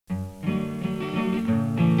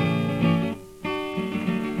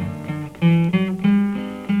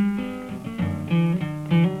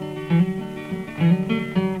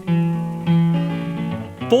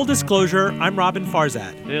Full disclosure, I'm Robin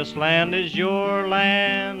Farzad. This land is your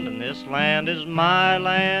land, and this land is my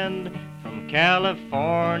land. From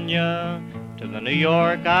California to the New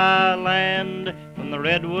York Island, from the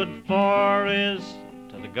Redwood Forest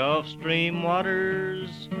to the Gulf Stream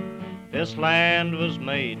waters, this land was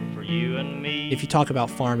made for you and me. If you talk about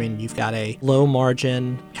farming, you've got a low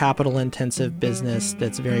margin, capital intensive business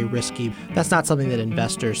that's very risky. That's not something that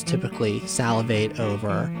investors typically salivate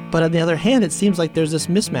over. But on the other hand, it seems like there's this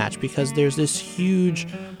mismatch because there's this huge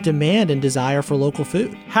demand and desire for local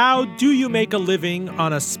food. How do you make a living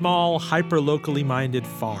on a small, hyper-locally minded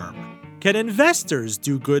farm? Can investors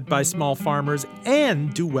do good by small farmers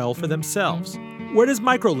and do well for themselves? Where does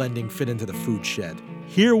microlending fit into the food shed?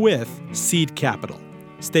 Herewith, Seed Capital.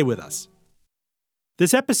 Stay with us.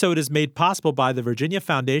 This episode is made possible by the Virginia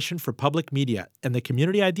Foundation for Public Media and the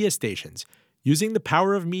Community Idea Stations, using the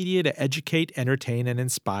power of media to educate, entertain, and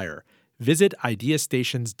inspire. Visit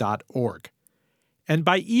ideastations.org. And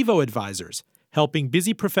by Evo Advisors, helping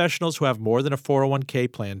busy professionals who have more than a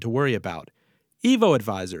 401k plan to worry about. Evo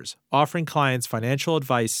Advisors, offering clients financial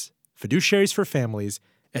advice, fiduciaries for families,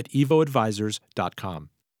 at evoadvisors.com.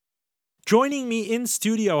 Joining me in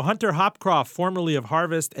studio, Hunter Hopcroft, formerly of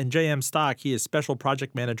Harvest and JM Stock. He is Special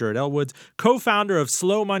Project Manager at Elwoods, co-founder of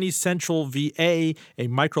Slow Money Central VA, a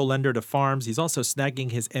microlender to farms. He's also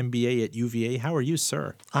snagging his MBA at UVA. How are you,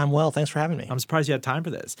 sir? I'm well. Thanks for having me. I'm surprised you had time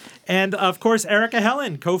for this. And, of course, Erica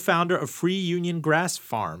Hellen, co-founder of Free Union Grass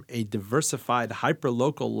Farm, a diversified,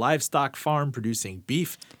 hyperlocal livestock farm producing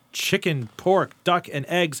beef, chicken, pork, duck, and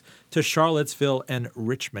eggs to Charlottesville and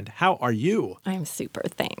Richmond. How are you? I'm super,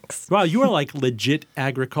 thanks. Wow, you are like legit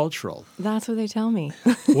agricultural. That's what they tell me.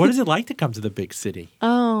 What is it like to come to the big city?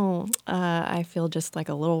 I feel just like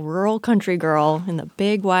a little rural country girl in the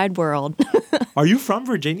big wide world. Are you from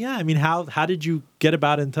Virginia? I mean, how did you get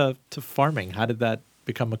about into farming? How did that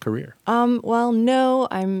become a career? Well, no,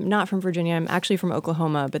 I'm not from Virginia. I'm actually from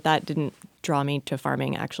Oklahoma, but that didn't draw me to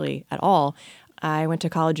farming actually at all. I went to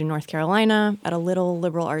college in North Carolina at a little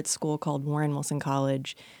liberal arts school called Warren Wilson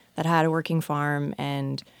College that had a working farm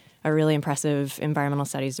and a really impressive environmental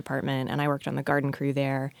studies department. And I worked on the garden crew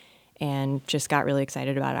there and just got really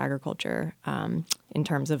excited about agriculture in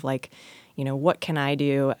terms of like, you know, what can I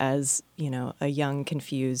do as, you know, a young,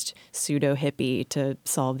 confused pseudo hippie to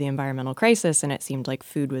solve the environmental crisis? And it seemed like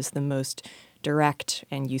food was the most direct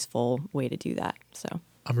and useful way to do that. So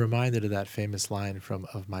I'm reminded of that famous line from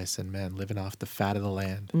Of Mice and Men, living off the fat of the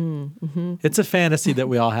land. Mm-hmm. It's a fantasy that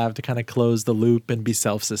we all have to kind of close the loop and be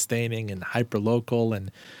self-sustaining and hyper-local.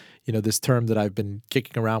 And, you know, this term that I've been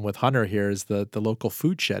kicking around with Hunter here is the local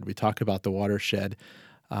food shed. We talk about the watershed,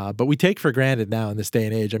 but we take for granted now in this day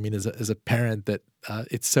and age, I mean, as a parent, that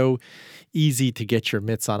it's so easy to get your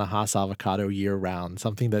mitts on a Hass avocado year-round,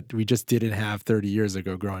 something that we just didn't have 30 years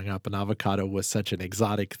ago growing up. An avocado was such an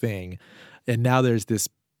exotic thing. And now there's this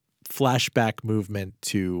flashback movement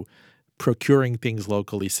to procuring things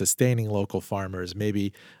locally, sustaining local farmers,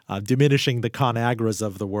 maybe diminishing the ConAgras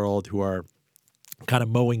of the world who are kind of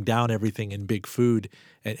mowing down everything in big food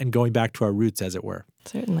and going back to our roots, as it were.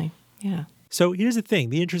 Certainly, yeah. So here's the thing.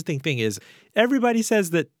 The interesting thing is everybody says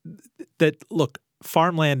that look,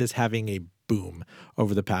 farmland is having a boom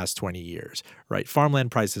over the past 20 years, right?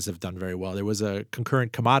 Farmland prices have done very well. There was a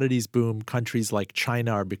concurrent commodities boom. Countries like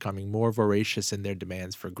China are becoming more voracious in their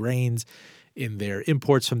demands for grains, in their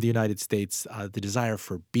imports from the United States, the desire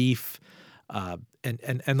for beef,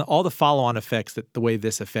 and all the follow-on effects that the way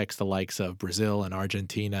this affects the likes of Brazil and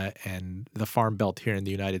Argentina and the Farm Belt here in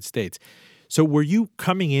the United States. So were you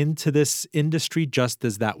coming into this industry just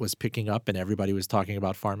as that was picking up and everybody was talking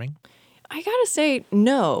about farming? I gotta say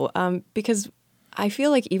no, because I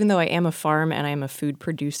feel like even though I am a farm and I am a food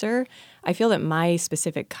producer, I feel that my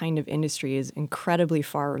specific kind of industry is incredibly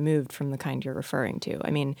far removed from the kind you're referring to.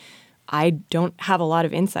 I mean, I don't have a lot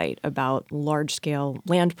of insight about large-scale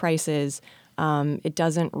land prices. It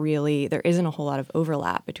doesn't really, there isn't a whole lot of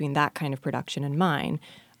overlap between that kind of production and mine,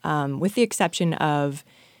 with the exception of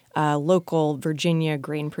local Virginia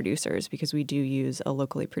grain producers, because we do use a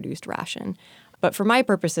locally produced ration. But for my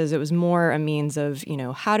purposes, it was more a means of, you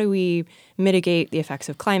know, how do we mitigate the effects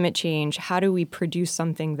of climate change? How do we produce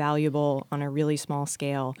something valuable on a really small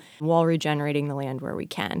scale while regenerating the land where we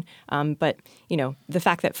can? But, you know, the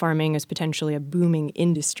fact that farming is potentially a booming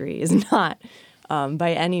industry is not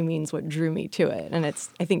by any means what drew me to it. And it's,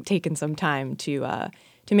 I think, taken some time to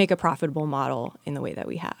make a profitable model in the way that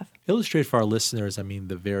we have. Illustrate for our listeners, I mean,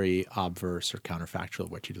 the very obverse or counterfactual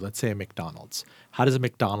of what you do. Let's say a McDonald's. How does a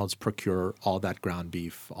McDonald's procure all that ground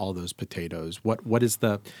beef, all those potatoes? What is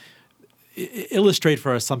the – illustrate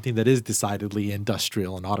for us something that is decidedly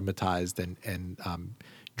industrial and automatized and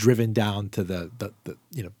driven down to the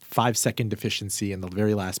 5-second deficiency and the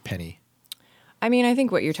very last penny? I mean, I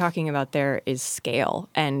think what you're talking about there is scale.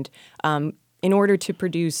 And in order to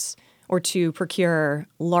produce or to procure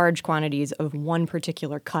large quantities of one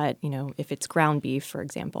particular cut, if it's ground beef, for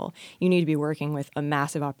example, you need to be working with a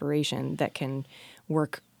massive operation that can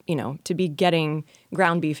work, to be getting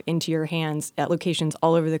ground beef into your hands at locations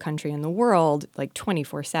all over the country and the world, like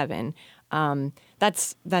 24/7.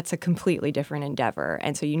 That's a completely different endeavor.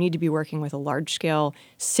 And so you need to be working with a large-scale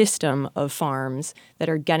system of farms that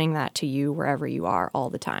are getting that to you wherever you are all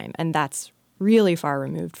the time. And that's really far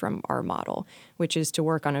removed from our model, which is to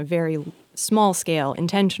work on a very small scale,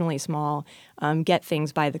 intentionally small, get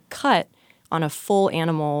things by the cut on a full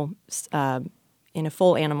animal in a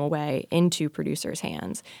full animal way into producers'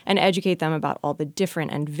 hands and educate them about all the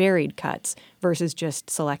different and varied cuts versus just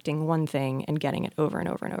selecting one thing and getting it over and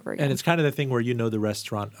over and over again. And it's kind of the thing where the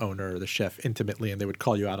restaurant owner or the chef intimately and they would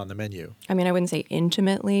call you out on the menu. I mean, I wouldn't say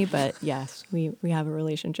intimately, but yes, we have a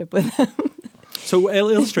relationship with them. So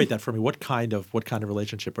illustrate that for me. What kind of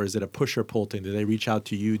relationship? Or is it a push or pull thing? Do they reach out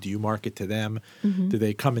to you? Do you market to them? Mm-hmm. Do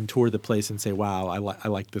they come and tour the place and say, wow, I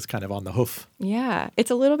like this kind of on the hoof? Yeah, it's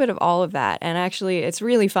a little bit of all of that. And actually, it's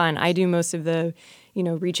really fun. I do most of the,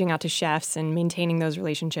 reaching out to chefs and maintaining those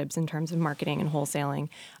relationships in terms of marketing and wholesaling.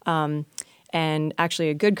 And actually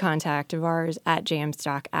a good contact of ours at JM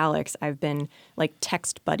Stock, Alex, I've been like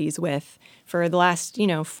text buddies with for the last,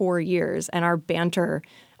 4 years. And our banter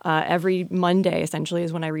every Monday, essentially,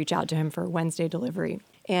 is when I reach out to him for Wednesday delivery.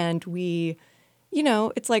 And we,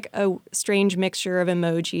 it's like a strange mixture of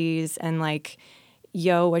emojis and like,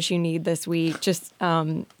 yo, what you need this week? Just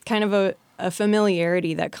kind of a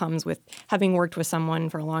familiarity that comes with having worked with someone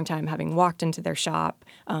for a long time, having walked into their shop,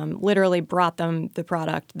 literally brought them the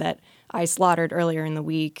product that I slaughtered earlier in the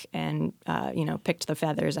week and, picked the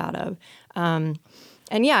feathers out of. And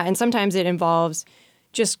sometimes it involves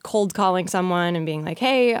just cold calling someone and being like,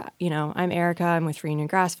 hey, I'm Erica. I'm with Free New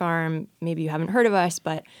Grass Farm. Maybe you haven't heard of us,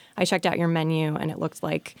 but I checked out your menu and it looked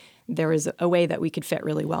like there was a way that we could fit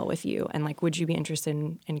really well with you. And like, would you be interested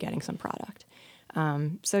in getting some product?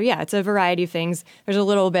 It's a variety of things. There's a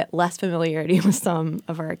little bit less familiarity with some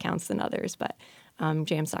of our accounts than others, but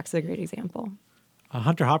JM Stock's a great example.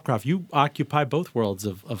 Hunter Hopcroft, you occupy both worlds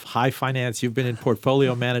of high finance. You've been in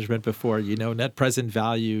portfolio management before. You know net present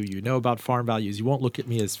value. You know about farm values. You won't look at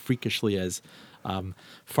me as freakishly as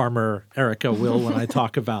farmer Erica will when I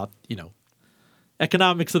talk about,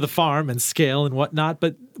 economics of the farm and scale and whatnot.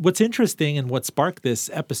 But what's interesting and what sparked this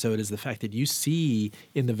episode is the fact that you see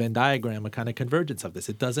in the Venn diagram a kind of convergence of this.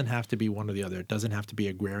 It doesn't have to be one or the other. It doesn't have to be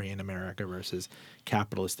agrarian America versus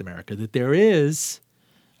capitalist America. That there is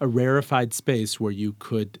a rarefied space where you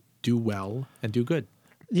could do well and do good.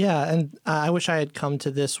 Yeah, and I wish I had come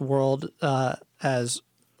to this world as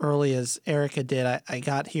early as Erica did. I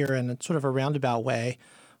got here in sort of a roundabout way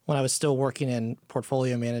when I was still working in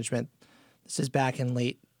portfolio management. This is back in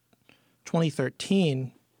late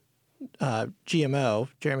 2013. GMO,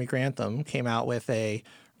 Jeremy Grantham, came out with a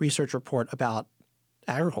research report about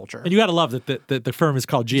agriculture. And you got to love that the firm is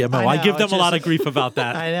called GMO. I give them a lot of grief about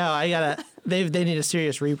that. I know. They need a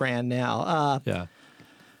serious rebrand now.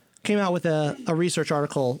 Came out with a research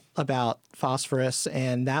article about phosphorus,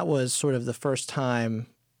 and that was sort of the first time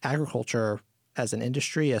agriculture as an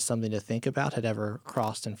industry, as something to think about, had ever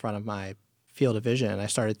crossed in front of my field of vision. And I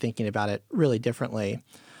started thinking about it really differently.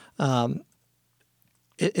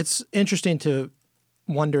 It's interesting to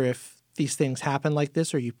wonder if these things happen like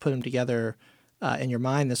this or you put them together in your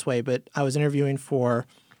mind this way. But I was interviewing for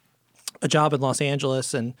a job in Los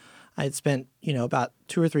Angeles, and I had spent, about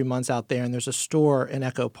 2 or 3 months out there, and there's a store in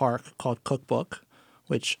Echo Park called Cookbook,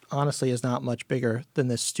 which honestly is not much bigger than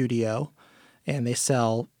this studio. And they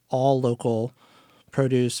sell all local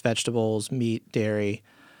produce, vegetables, meat, dairy.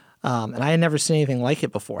 And I had never seen anything like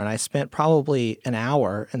it before. And I spent probably an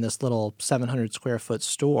hour in this little 700 square foot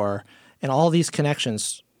store, and all these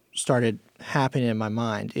connections started happening in my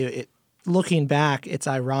mind. Looking back, it's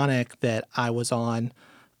ironic that I was on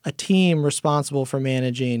a team responsible for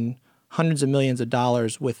managing hundreds of millions of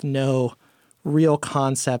dollars with no real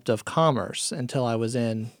concept of commerce until I was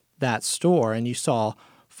in that store. And you saw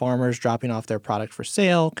farmers dropping off their product for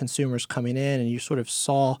sale, consumers coming in, and you sort of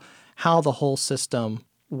saw how the whole system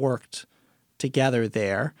worked together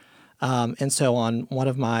there. And so on one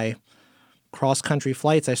of my cross-country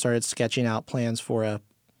flights, I started sketching out plans for a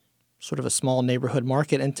sort of a small neighborhood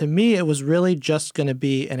market. And to me, it was really just going to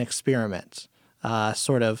be an experiment. I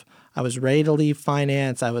was ready to leave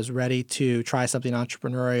finance. I was ready to try something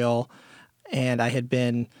entrepreneurial. And I had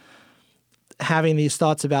been having these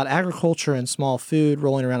thoughts about agriculture and small food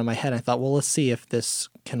rolling around in my head. I thought, well, let's see if this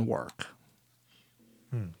can work.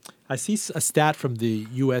 I see a stat from the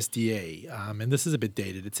USDA, and this is a bit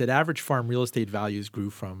dated. It said average farm real estate values grew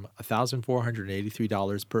from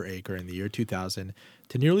 $1,483 per acre in the year 2000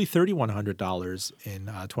 to nearly $3,100 in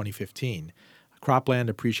 2015. Cropland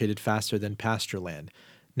appreciated faster than pasture land.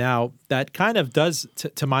 Now, that kind of does,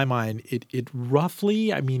 to my mind, it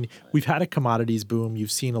roughly, I mean, we've had a commodities boom.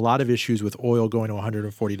 You've seen a lot of issues with oil going to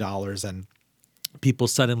 $140 and people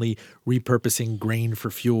suddenly repurposing grain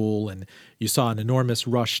for fuel, and you saw an enormous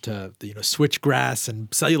rush to switchgrass and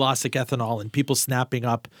cellulosic ethanol, and people snapping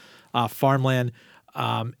up farmland,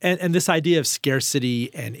 and this idea of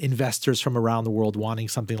scarcity and investors from around the world wanting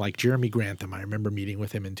something like Jeremy Grantham. I remember meeting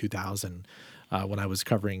with him in 2000 when I was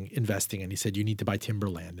covering investing, and he said you need to buy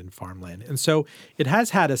timberland and farmland, and so it has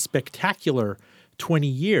had a spectacular 20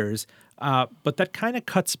 years. But that kind of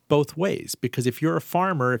cuts both ways, because if you're a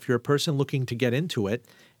farmer, if you're a person looking to get into it,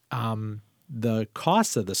 the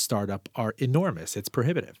costs of the startup are enormous. It's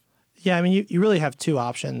prohibitive. Yeah, I mean, you really have two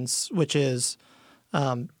options, which is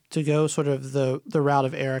to go sort of the route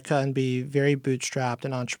of Erica and be very bootstrapped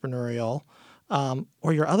and entrepreneurial,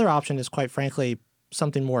 or your other option is, quite frankly,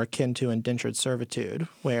 something more akin to indentured servitude,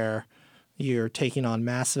 where you're taking on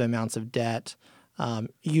massive amounts of debt,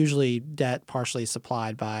 usually debt partially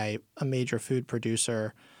supplied by a major food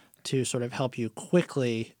producer to sort of help you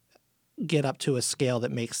quickly get up to a scale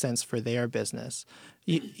that makes sense for their business.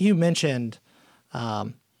 You mentioned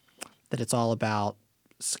that it's all about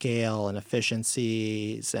scale and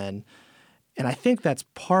efficiencies, and I think that's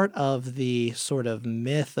part of the sort of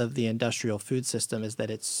myth of the industrial food system, is that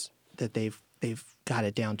they've got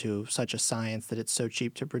it down to such a science that it's so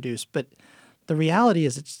cheap to produce. But the reality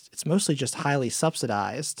is it's mostly just highly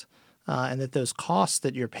subsidized, and that those costs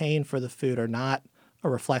that you're paying for the food are not a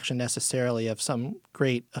reflection necessarily of some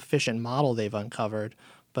great efficient model they've uncovered,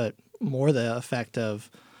 but more the effect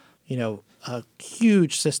of, a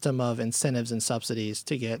huge system of incentives and subsidies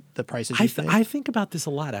to get the prices you pay. I think about this a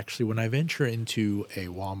lot, actually, when I venture into a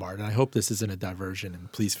Walmart, and I hope this isn't a diversion,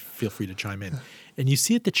 and please feel free to chime in. And you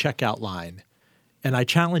see at the checkout line, and I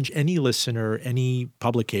challenge any listener, any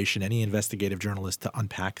publication, any investigative journalist to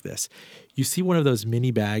unpack this. You see one of those mini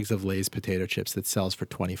bags of Lay's potato chips that sells for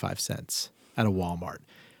 25 cents at a Walmart.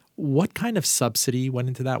 What kind of subsidy went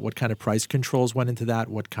into that? What kind of price controls went into that?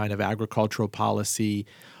 What kind of agricultural policy?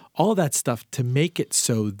 All of that stuff to make it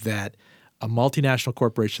so that a multinational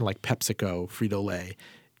corporation like PepsiCo, Frito-Lay,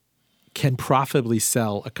 can profitably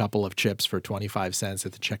sell a couple of chips for 25 cents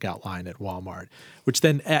at the checkout line at Walmart, which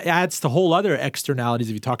then adds to whole other externalities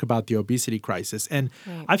if you talk about the obesity crisis. And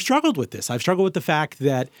right. I've struggled with this. I've struggled with the fact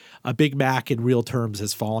that a Big Mac in real terms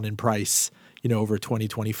has fallen in price, over 20,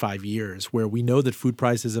 25 years, where we know that food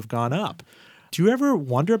prices have gone up. Do you ever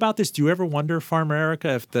wonder about this? Do you ever wonder, Farmer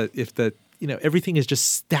Erica, if the everything is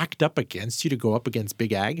just stacked up against you to go up against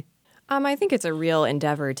Big Ag? I think it's a real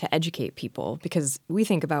endeavor to educate people, because we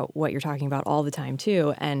think about what you're talking about all the time,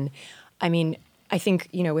 too. And I mean, I think,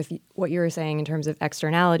 with what you were saying in terms of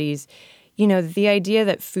externalities, the idea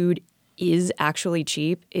that food is actually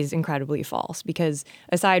cheap is incredibly false, because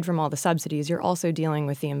aside from all the subsidies, you're also dealing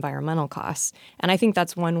with the environmental costs. And I think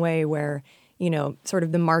that's one way where, sort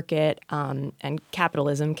of the market and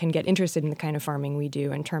capitalism can get interested in the kind of farming we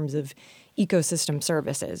do in terms of ecosystem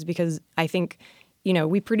services, because I think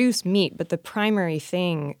we produce meat, but the primary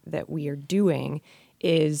thing that we are doing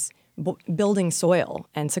is building soil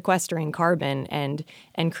and sequestering carbon and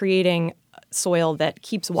creating soil that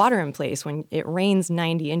keeps water in place when it rains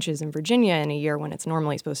 90 inches in Virginia in a year when it's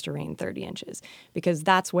normally supposed to rain 30 inches. Because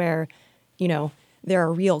that's where, there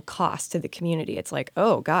are real costs to the community. It's like,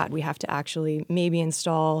 oh, God, we have to actually maybe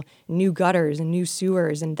install new gutters and new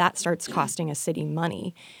sewers, and that starts costing a city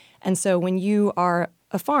money. And so when you are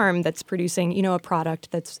a farm that's producing, a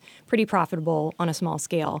product that's pretty profitable on a small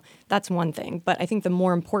scale, that's one thing. But I think the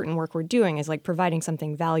more important work we're doing is like providing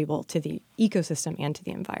something valuable to the ecosystem and to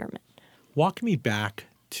the environment. Walk me back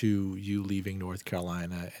to you leaving North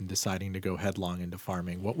Carolina and deciding to go headlong into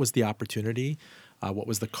farming. What was the opportunity? What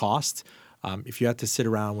was the cost? If you had to sit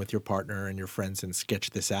around with your partner and your friends and sketch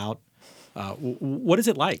this out, what is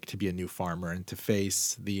it like to be a new farmer and to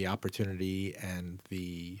face the opportunity and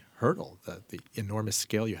the hurdle, the enormous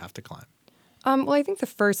scale you have to climb? Well, I think the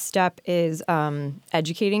first step is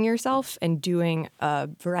educating yourself and doing a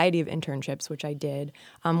variety of internships, which I did,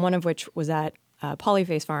 one of which was at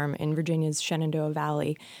Polyface Farm in Virginia's Shenandoah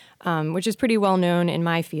Valley, which is pretty well known in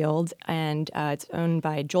my field, and it's owned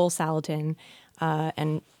by Joel Salatin,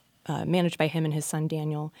 and managed by him and his son,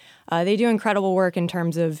 Daniel. They do incredible work in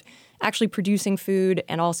terms of actually producing food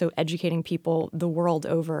and also educating people the world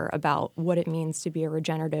over about what it means to be a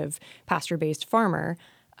regenerative pasture-based farmer.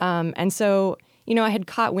 And so, I had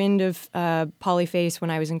caught wind of Polyface when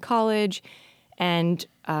I was in college, and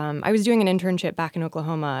I was doing an internship back in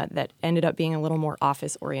Oklahoma that ended up being a little more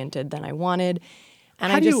office-oriented than I wanted.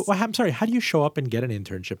 And I'm sorry, how do you show up and get an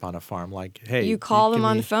internship on a farm? Like, hey, you call them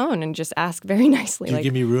on the phone and just ask very nicely. Do you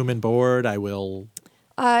give me room and board? I'll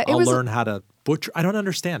learn how to butcher. I don't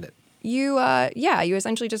understand it. You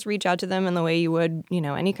essentially just reach out to them in the way you would,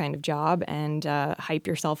 any kind of job and hype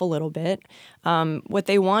yourself a little bit. What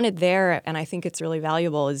they wanted there, and I think it's really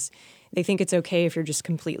valuable, is they think it's okay if you're just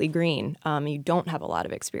completely green. You don't have a lot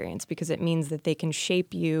of experience because it means that they can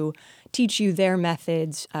shape you, teach you their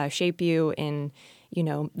methods, shape you in,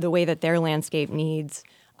 the way that their landscape needs,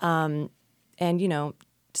 and,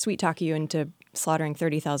 sweet talk you into slaughtering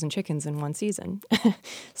 30,000 chickens in one season.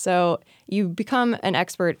 So you become an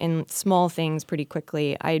expert in small things pretty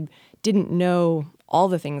quickly. I didn't know all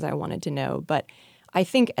the things I wanted to know, but I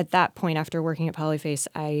think at that point after working at Polyface,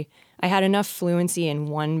 I had enough fluency in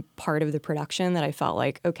one part of the production that I felt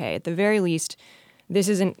like, okay, at the very least, this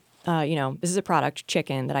isn't, this is a product,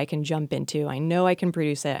 chicken, that I can jump into. I know I can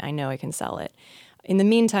produce it. I know I can sell it. In the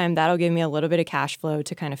meantime, that'll give me a little bit of cash flow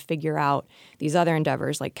to kind of figure out these other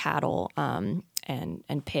endeavors like cattle and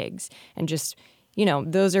pigs. And just,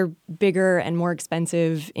 those are bigger and more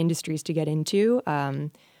expensive industries to get into,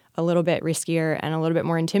 a little bit riskier and a little bit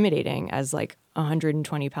more intimidating as like a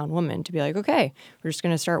 120-pound woman to be like, okay, we're just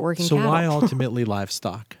going to start working cattle. So why ultimately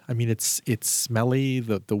livestock? I mean, it's smelly.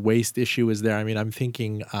 The waste issue is there. I mean, I'm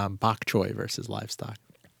thinking bok choy versus livestock.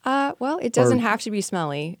 Well, it doesn't have to be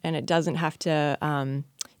smelly, and it doesn't have to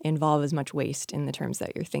involve as much waste in the terms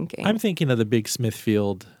that you're thinking. I'm thinking of the big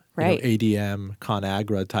Smithfield, right. ADM,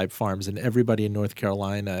 ConAgra type farms, and everybody in North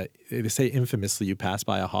Carolina, they say infamously you pass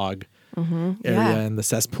by a hog area and the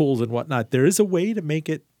cesspools and whatnot. There is a way to make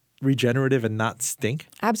it regenerative and not stink?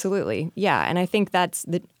 Absolutely. Yeah. And I think that's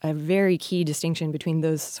a very key distinction between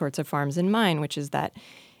those sorts of farms and mine, which is that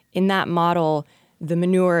in that model, the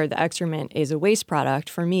manure, the excrement is a waste product.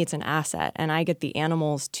 For me, it's an asset, and I get the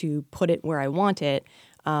animals to put it where I want it,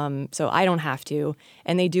 so I don't have to.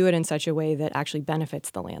 And they do it in such a way that actually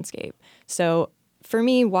benefits the landscape. So for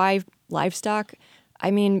me, why livestock?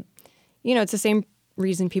 I mean, it's the same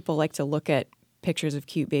reason people like to look at pictures of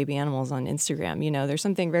cute baby animals on Instagram. There's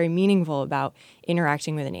something very meaningful about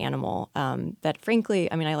interacting with an animal that,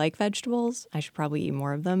 frankly, I like vegetables. I should probably eat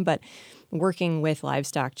more of them, but working with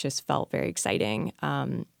livestock just felt very exciting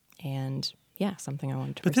and, yeah, something I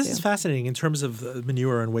wanted to pursue. But this is fascinating in terms of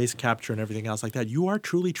manure and waste capture and everything else like that. You are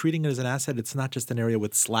truly treating it as an asset. It's not just an area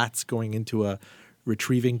with slats going into a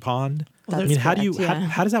retrieving pond. Well, how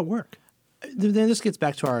does that work? Then this gets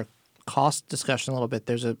back to our cost discussion a little bit.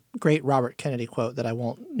 There's a great Robert Kennedy quote that I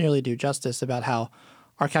won't nearly do justice about how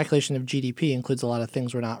our calculation of GDP includes a lot of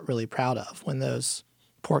things we're not really proud of. When those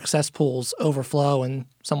pork cesspools overflow and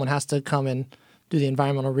someone has to come and do the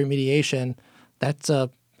environmental remediation, that's a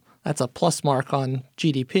plus mark on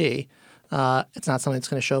GDP. It's not something that's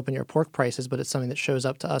going to show up in your pork prices, but it's something that shows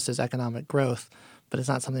up to us as economic growth. But it's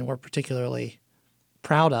not something we're particularly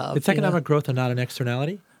proud of. It's economic growth and not an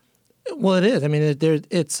externality? Well, it is. I mean,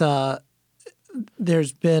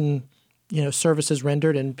 there's been, services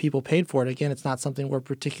rendered and people paid for it. Again, it's not something we're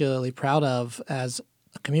particularly proud of as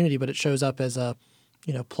a community, but it shows up as a,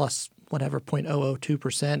 plus whatever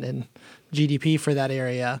 0.002% in GDP for that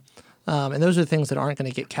area. And those are the things that aren't going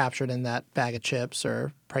to get captured in that bag of chips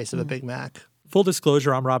or price of a Big Mac. Full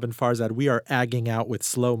disclosure, I'm Robin Farzad. We are agging out with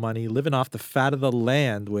slow money, living off the fat of the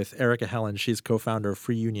land with Erica Hellen. She's co-founder of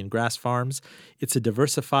Free Union Grass Farms. It's a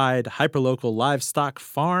diversified, hyperlocal livestock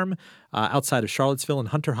farm outside of Charlottesville in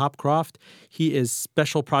Hunter Hopcroft. He is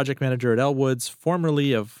special project manager at Elwoods,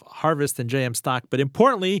 formerly of Harvest and JM Stock, but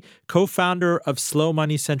importantly, co-founder of Slow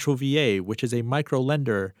Money Central VA, which is a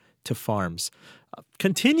microlender to farms.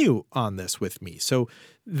 Continue on this with me. So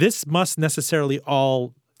this must necessarily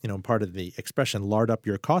all, part of the expression, lard up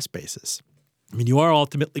your cost basis. I mean, you are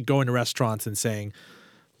ultimately going to restaurants and saying,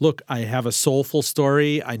 look, I have a soulful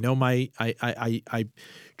story. I know I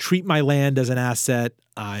treat my land as an asset.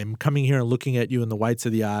 I'm coming here and looking at you in the whites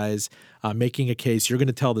of the eyes, making a case. You're going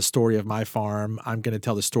to tell the story of my farm. I'm going to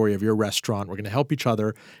tell the story of your restaurant. We're going to help each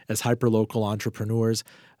other as hyperlocal entrepreneurs.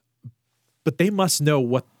 But they must know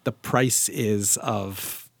what the price is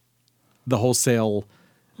of the wholesale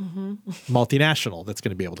multinational that's going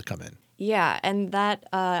to be able to come in. Yeah, and that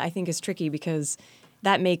I think is tricky because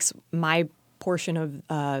that makes my portion of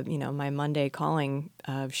my Monday calling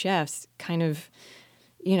of chefs kind of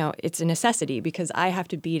it's a necessity because I have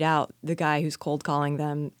to beat out the guy who's cold calling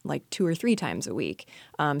them like 2 or 3 times a week,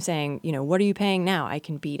 saying, what are you paying now? I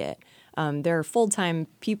can beat it. There are full-time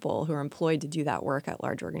people who are employed to do that work at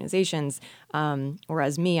large organizations,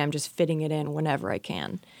 whereas me, I'm just fitting it in whenever I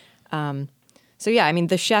can.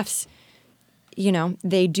 The chefs,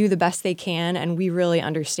 they do the best they can, and we really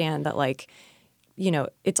understand that,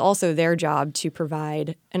 it's also their job to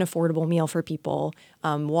provide an affordable meal for people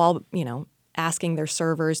while, asking their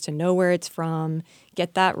servers to know where it's from,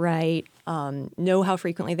 get that right, know how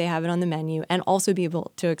frequently they have it on the menu, and also be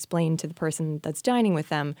able to explain to the person that's dining with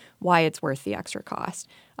them why it's worth the extra cost.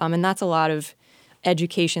 And that's a lot of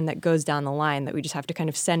education that goes down the line that we just have to kind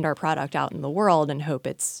of send our product out in the world and hope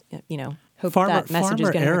it's, hope that message is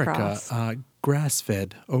getting across. Farmer Erica,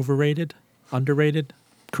 grass-fed, overrated, underrated,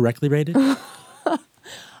 correctly rated?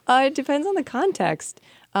 It depends on the context.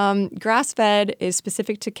 Grass-fed is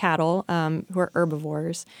specific to cattle who are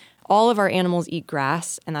herbivores. All of our animals eat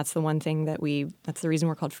grass, and that's the one thing that's the reason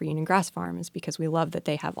we're called Free Union Grass Farm, is because we love that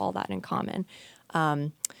they have all that in common.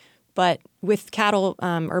 But with cattle,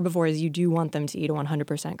 herbivores, you do want them to eat a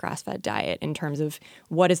 100% grass-fed diet in terms of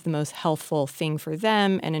what is the most healthful thing for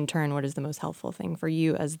them, and in turn, what is the most healthful thing for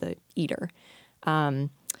you as the eater. I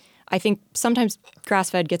think sometimes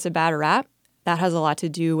grass-fed gets a bad rap. That has a lot to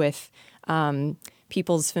do with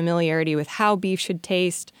people's familiarity with how beef should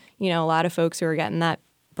taste. A lot of folks who are getting that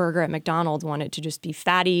burger at McDonald's want it to just be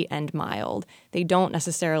fatty and mild. They don't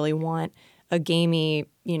necessarily want a gamey,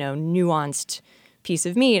 nuanced piece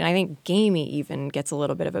of meat. And I think gamey even gets a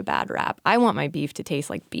little bit of a bad rap. I want my beef to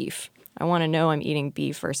taste like beef. I want to know I'm eating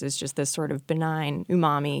beef versus just this sort of benign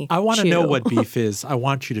umami. I want to know what beef is. I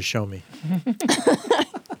want you to show me.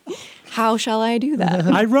 How shall I do that?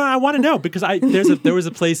 I want to know because there was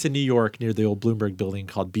a place in New York near the old Bloomberg building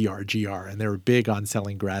called BRGR, and they were big on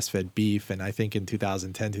selling grass-fed beef. And I think in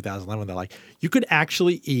 2010, 2011, they're like, you could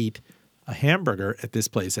actually eat a hamburger at this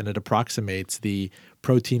place, and it approximates the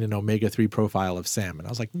protein and omega-3 profile of salmon. I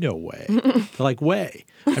was like, no way. They're like, way.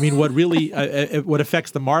 I mean, what really what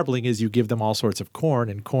affects the marbling is you give them all sorts of corn,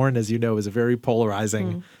 and corn, as you know, is a very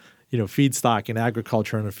polarizing feedstock in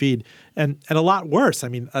agriculture and a feed, and a lot worse. I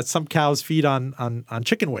mean, some cows feed on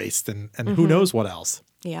chicken waste and who knows what else.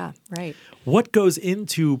 Yeah, right. What goes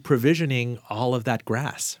into provisioning all of that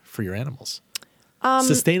grass for your animals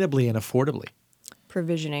sustainably and affordably?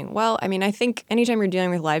 Provisioning. Well, I mean, I think anytime you're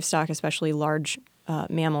dealing with livestock, especially large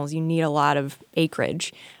mammals, you need a lot of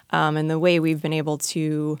acreage. And the way we've been able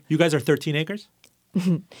to... You guys are 13 acres?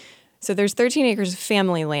 So there's 13 acres of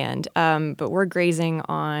family land, but we're grazing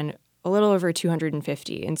on a little over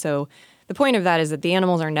 250. And so the point of that is that the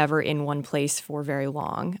animals are never in one place for very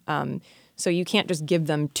long. So you can't just give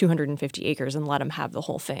them 250 acres and let them have the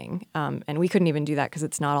whole thing. And we couldn't even do that because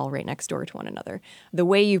it's not all right next door to one another. The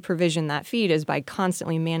way you provision that feed is by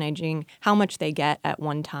constantly managing how much they get at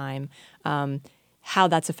one time, how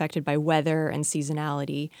that's affected by weather and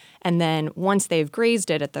seasonality. And then once they've grazed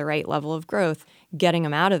it at the right level of growth, getting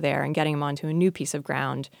them out of there and getting them onto a new piece of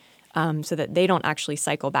ground so that they don't actually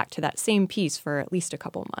cycle back to that same piece for at least a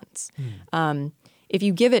couple months. If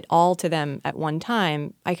you give it all to them at one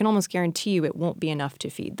time, I can almost guarantee you it won't be enough to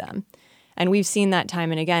feed them. And we've seen that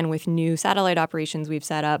time and again with new satellite operations we've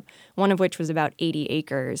set up, one of which was about 80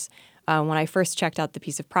 acres. When I first checked out the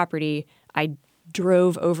piece of property, I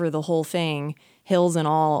drove over the whole thing, hills and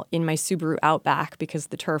all, in my Subaru Outback because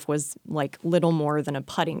the turf was like little more than a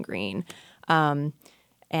putting green. And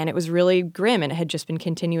it was really grim, and it had just been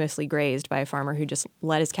continuously grazed by a farmer who just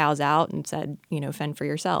let his cows out and said, fend for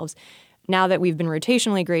yourselves. Now that we've been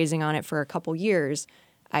rotationally grazing on it for a couple years,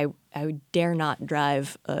 I would dare not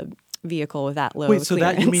drive a vehicle with that low Wait, so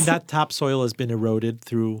clearance. that you mean that topsoil has been eroded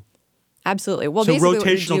through? Absolutely. Well, so basically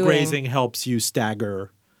rotational grazing helps you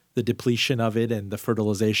stagger the depletion of it and the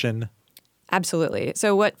fertilization? Absolutely.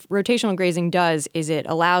 So what rotational grazing does is it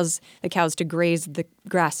allows the cows to graze the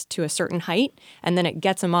grass to a certain height, and then it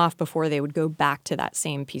gets them off before they would go back to that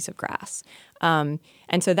same piece of grass. And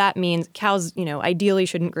so that means cows, ideally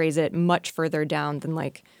shouldn't graze it much further down than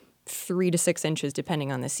like 3 to 6 inches,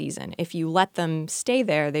 depending on the season. If you let them stay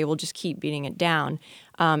there, they will just keep beating it down,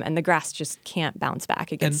 and the grass just can't bounce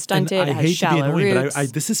back. It gets stunted, it has shallow roots.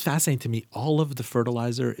 But this is fascinating to me. All of the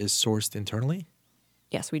fertilizer is sourced internally?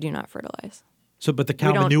 Yes, we do not fertilize. So, but the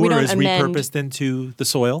cow manure is repurposed into the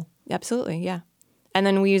soil? Absolutely, yeah. And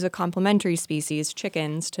then we use a complementary species,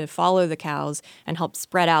 chickens, to follow the cows and help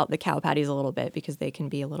spread out the cow patties a little bit because they can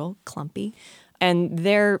be a little clumpy. And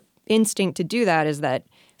they're instinct to do that is that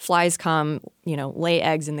flies come, lay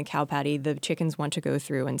eggs in the cow patty. The chickens want to go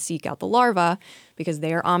through and seek out the larva because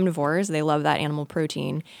they are omnivores. They love that animal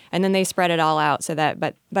protein. And then they spread it all out so that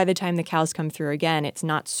but by the time the cows come through again, it's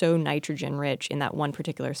not so nitrogen rich in that one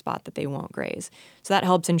particular spot that they won't graze. So that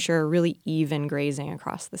helps ensure really even grazing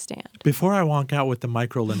across the stand. Before I wonk out with the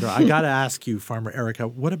microlender, I got to ask you, Farmer Erica,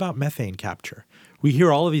 what about methane capture? We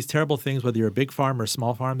hear all of these terrible things, whether you're a big farm or a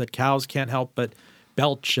small farm, that cows can't help but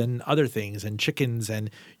belch and other things, and chickens, and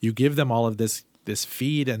you give them all of this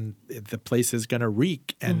feed and the place is going to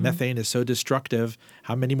reek, and methane is so destructive.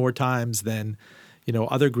 How many more times than,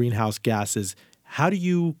 other greenhouse gases? How do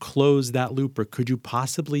you close that loop, or could you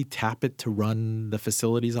possibly tap it to run the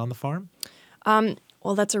facilities on the farm?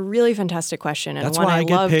 Well, that's a really fantastic question, and that's one why I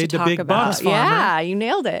get love paid to the talk big about. bucks, farmer. Yeah, you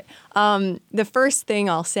nailed it. The first thing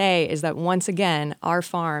I'll say is that once again, our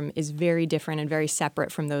farm is very different and very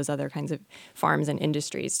separate from those other kinds of farms and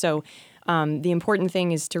industries. So the important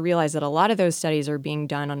thing is to realize that a lot of those studies are being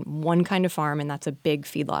done on one kind of farm, and that's a big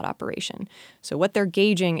feedlot operation. So what they're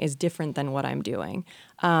gauging is different than what I'm doing.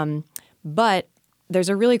 But there's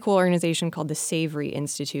a really cool organization called the Savory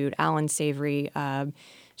Institute. Alan Savory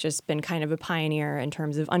just been kind of a pioneer in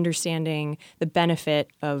terms of understanding the benefit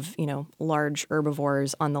of, large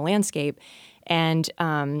herbivores on the landscape. And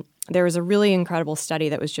there was a really incredible study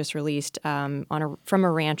that was just released from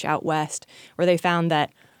a ranch out west where they found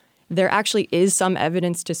that there actually is some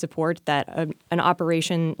evidence to support that an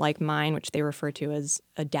operation like mine, which they refer to as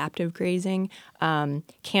adaptive grazing,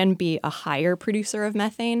 can be a higher producer of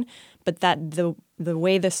methane, but that the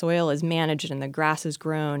way the soil is managed and the grass is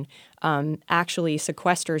grown actually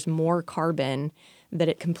sequesters more carbon, that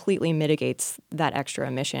it completely mitigates that extra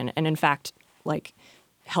emission. And in fact,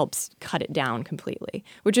 helps cut it down completely,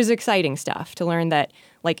 which is exciting stuff to learn that,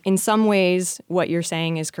 in some ways, what you're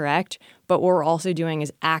saying is correct, but what we're also doing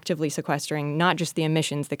is actively sequestering not just the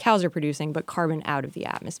emissions the cows are producing, but carbon out of the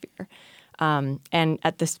atmosphere. And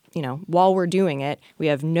at this, while we're doing it, we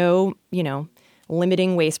have no,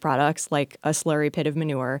 limiting waste products like a slurry pit of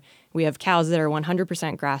manure. We have cows that are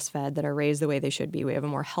 100% grass-fed, that are raised the way they should be. We have a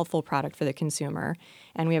more healthful product for the consumer,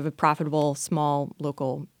 and we have a profitable, small,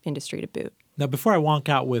 local industry to boot. Now, before I wonk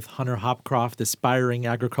out with Hunter Hopcroft, aspiring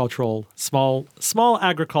small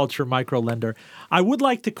agriculture microlender, I would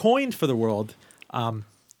like to coin for the world.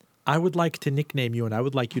 I would like to nickname you, and I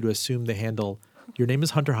would like you to assume the handle. Your name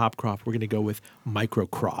is Hunter Hopcroft. We're going to go with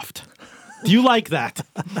Microcroft. Do you like that?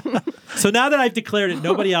 So now that I've declared it,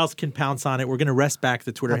 nobody else can pounce on it. We're going to wrest back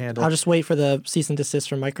the Twitter handle. I'll just wait for the cease and desist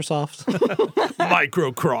from Microsoft.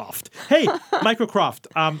 Microcroft. Hey, Microcroft,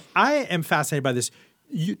 I am fascinated by this.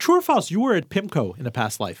 True or false, you were at PIMCO in a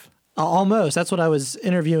past life. Almost. That's what I was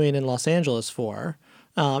interviewing in Los Angeles for.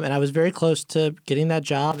 And I was very close to getting that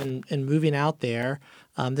job and moving out there.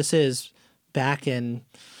 This is back in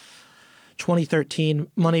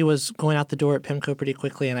 2013. Money was going out the door at PIMCO pretty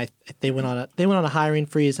quickly, and they went on a hiring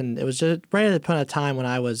freeze. And it was just right at the point of time when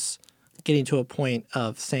I was getting to a point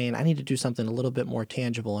of saying I need to do something a little bit more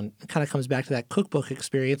tangible. And it kind of comes back to that cookbook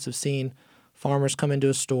experience of seeing farmers come into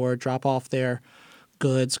a store, drop off their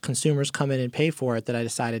goods, consumers come in and pay for it, that I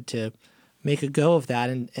decided to make a go of that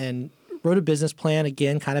and wrote a business plan,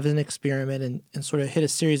 again, kind of as an experiment, and sort of hit a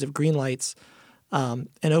series of green lights and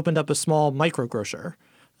opened up a small microgrocer.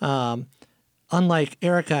 Unlike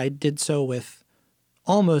Erica, I did so with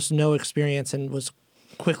almost no experience and was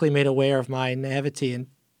quickly made aware of my naivety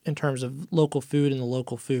in terms of local food and the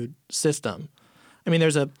local food system. I mean,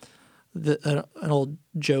 there's an old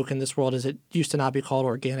joke in this world is it used to not be called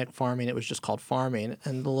organic farming, it was just called farming.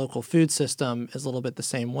 And the local food system is a little bit the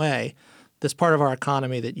same way. This part of our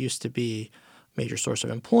economy that used to be a major source of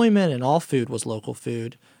employment and all food was local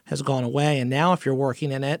food has gone away. And now if you're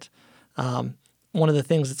working in it, one of the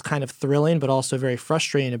things that's kind of thrilling but also very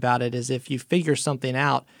frustrating about it is if you figure something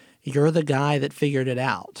out, you're the guy that figured it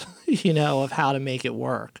out, of how to make it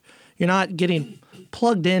work. You're not getting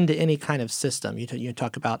plugged into any kind of system. You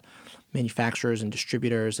talk about manufacturers and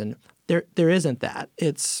distributors, and there isn't that.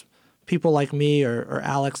 It's people like me or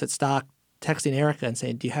Alex at Stock texting Erica and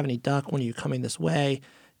saying, do you have any duck? When are you coming this way?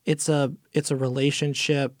 It's a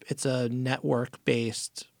relationship. It's a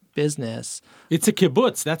network-based business. It's a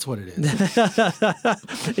kibbutz. That's what it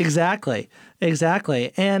is.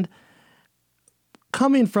 Exactly. And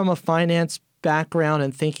coming from a finance background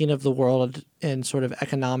and thinking of the world in sort of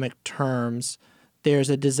economic terms, there's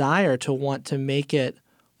a desire to want to make it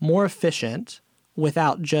more efficient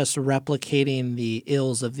without just replicating the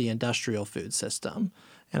ills of the industrial food system.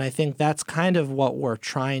 And I think that's kind of what we're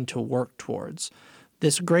trying to work towards.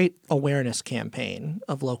 This great awareness campaign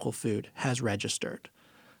of local food has registered.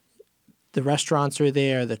 The restaurants are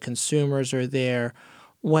there, the consumers are there.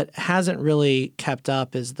 What hasn't really kept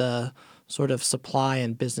up is the sort of supply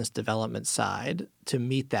and business development side to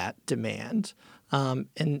meet that demand. And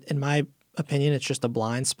in my opinion, it's just a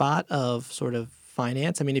blind spot of sort of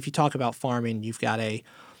finance. I mean, if you talk about farming, you've got a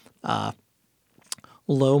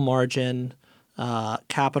low margin,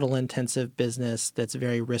 capital intensive business that's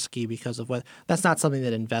very risky because of that's not something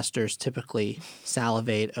that investors typically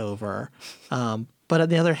salivate over. But on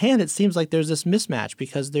the other hand, it seems like there's this mismatch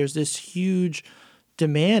because there's this huge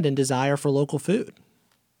demand and desire for local food.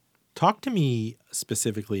 Talk to me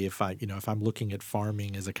specifically if I'm looking at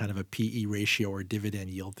farming as a kind of a PE ratio or dividend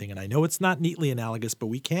yield thing. And I know it's not neatly analogous, but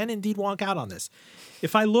we can indeed wonk out on this.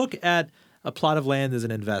 If I look at a plot of land as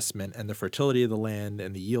an investment and the fertility of the land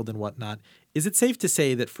and the yield and whatnot, is it safe to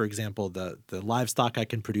say that, for example, the livestock I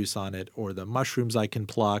can produce on it or the mushrooms I can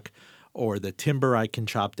pluck or the timber I can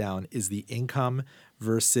chop down is the income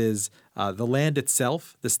versus the land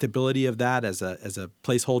itself, the stability of that as a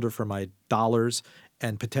placeholder for my dollars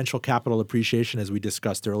and potential capital appreciation, as we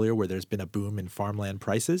discussed earlier, where there's been a boom in farmland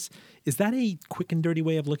prices? Is that a quick and dirty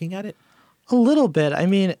way of looking at it? A little bit. I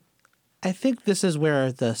mean, I think this is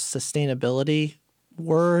where the sustainability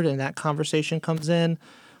word and that conversation comes in.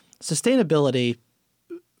 Sustainability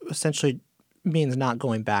essentially means not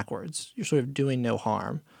going backwards. You're sort of doing no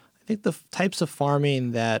harm. I think the types of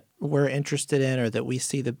farming that we're interested in or that we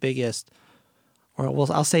see the biggest, or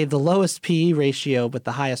well, I'll say the lowest PE ratio but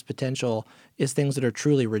the highest potential is things that are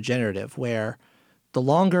truly regenerative, where the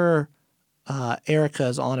longer Erica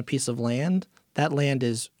is on a piece of land, that land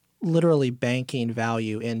is literally banking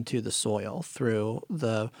value into the soil through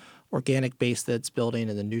the organic base that it's building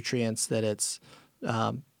and the nutrients that it's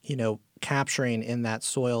capturing in that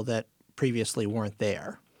soil that previously weren't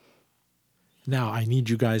there. Now, I need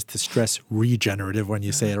you guys to stress regenerative when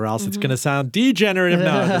you say it, or else it's going to sound degenerative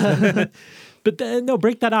now. But no,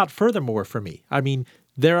 break that out furthermore for me. I mean,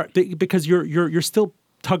 because you're still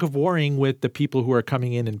tug of warring with the people who are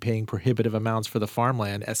coming in and paying prohibitive amounts for the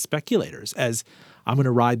farmland as speculators. As I'm going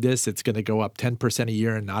to ride this, it's going to go up 10% a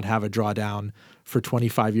year and not have a drawdown for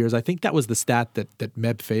 25 years. I think that was the stat that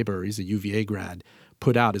Meb Faber, he's a UVA grad,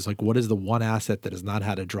 put out, is like, what is the one asset that has not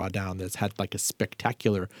had a drawdown that's had like a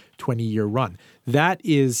spectacular 20-year run? That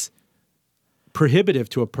is prohibitive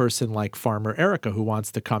to a person like Farmer Erica, who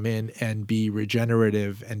wants to come in and be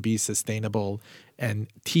regenerative and be sustainable and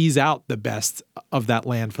tease out the best of that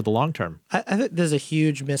land for the long term. I think there's a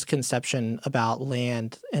huge misconception about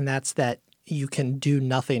land, and that's that you can do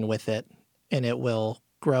nothing with it and it will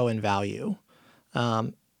grow in value.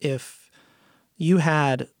 If you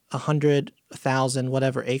had 100, 1,000,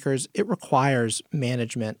 whatever acres, it requires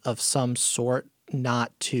management of some sort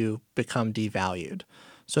not to become devalued.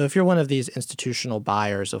 So if you're one of these institutional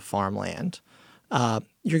buyers of farmland,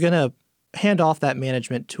 you're going to hand off that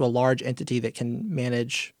management to a large entity that can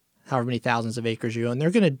manage however many thousands of acres you own. They're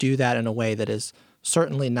going to do that in a way that is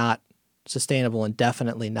certainly not sustainable and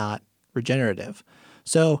definitely not regenerative.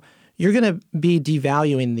 So you're going to be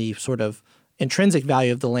devaluing the sort of intrinsic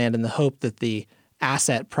value of the land in the hope that the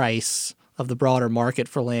asset price of the broader market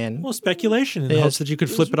for land. Well, speculation in the hopes that you could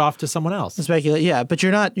flip it off to someone else. Speculate, yeah, but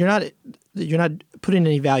you're not putting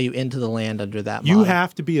any value into the land under that model. You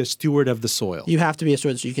have to be a steward of the soil. You have to be a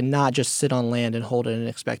steward, so you cannot just sit on land and hold it and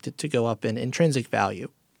expect it to go up in intrinsic value.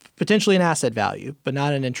 Potentially an asset value, but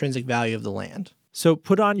not an intrinsic value of the land. So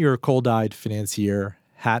put on your cold-eyed financier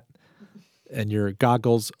hat and your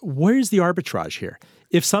goggles. Where's the arbitrage here?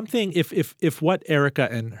 If what Erica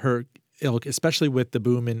and her ilk, especially with the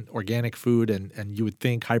boom in organic food and you would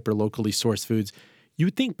think hyper-locally sourced foods, you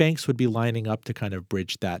would think banks would be lining up to kind of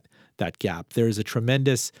bridge that gap. There is a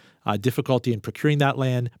tremendous difficulty in procuring that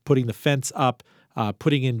land, putting the fence up,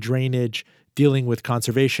 putting in drainage, dealing with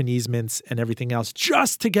conservation easements and everything else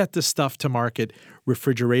just to get the stuff to market,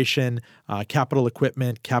 refrigeration, capital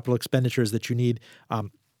equipment, capital expenditures that you need.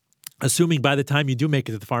 Assuming by the time you do make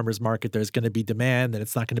it to the farmer's market, there's going to be demand and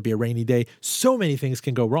it's not going to be a rainy day. So many things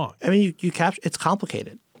can go wrong. I mean, it's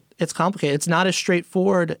complicated. It's complicated. It's not as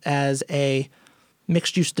straightforward as a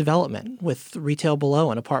mixed-use development with retail below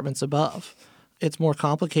and apartments above. It's more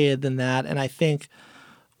complicated than that. And I think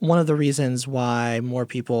one of the reasons why more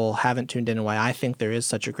people haven't tuned in and why I think there is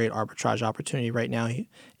such a great arbitrage opportunity right now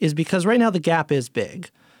is because right now the gap is big.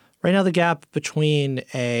 Right now the gap between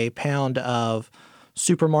a pound of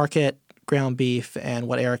supermarket ground beef and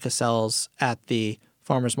what Erica sells at the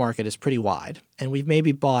farmer's market is pretty wide. And we've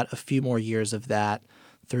maybe bought a few more years of that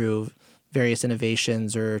through various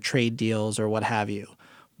innovations or trade deals or what have you.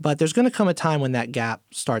 But there's going to come a time when that gap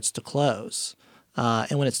starts to close.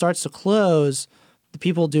 And when it starts to close, the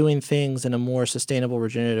people doing things in a more sustainable,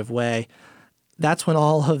 regenerative way, that's when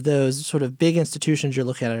all of those sort of big institutions you're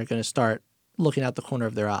looking at are going to start looking out the corner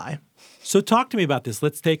of their eye. So talk to me about this.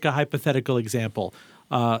 Let's take a hypothetical example.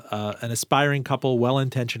 An aspiring couple,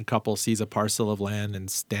 well-intentioned couple, sees a parcel of land in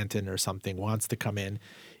Stanton or something, wants to come in.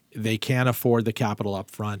 They can't afford the capital up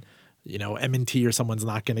front. M&T or someone's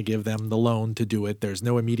not going to give them the loan to do it. There's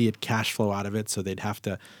no immediate cash flow out of it, so they'd have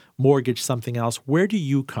to mortgage something else. Where do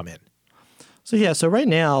you come in? So right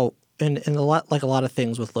now, and a lot of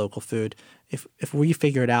things with local food, if we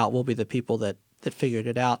figure it out, we'll be the people that figured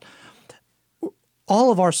it out.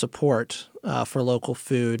 All of our support for local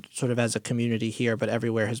food, sort of as a community here, but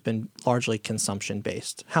everywhere, has been largely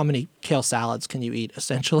consumption-based. How many kale salads can you eat,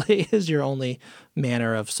 essentially, is your only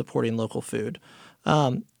manner of supporting local food.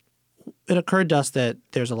 It occurred to us that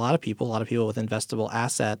there's a lot of people with investable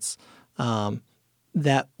assets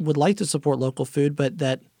that would like to support local food, but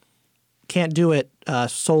that can't do it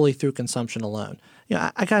solely through consumption alone.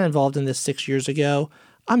 I got involved in this 6 years ago.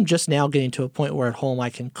 I'm just now getting to a point where at home I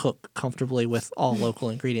can cook comfortably with all local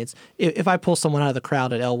ingredients. If I pull someone out of the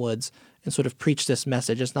crowd at Elwood's and sort of preach this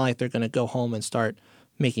message, it's not like they're going to go home and start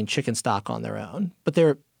making chicken stock on their own, but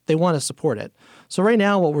they want to support it. So right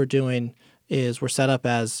now what we're doing is we're set up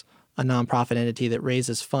as a nonprofit entity that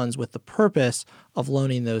raises funds with the purpose of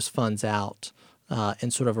loaning those funds out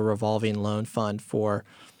in sort of a revolving loan fund for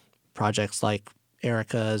projects like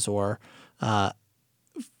Erica's, or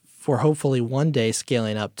for hopefully one day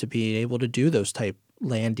scaling up to be able to do those type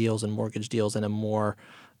land deals and mortgage deals in a more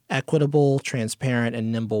equitable, transparent,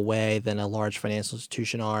 and nimble way than a large financial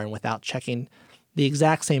institution are, and without checking the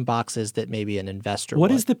exact same boxes that maybe an investor would.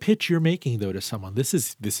 What is the pitch you're making, though, to someone? This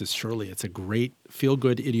is surely, it's a great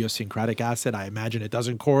feel-good idiosyncratic asset. I imagine it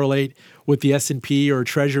doesn't correlate with the S&P or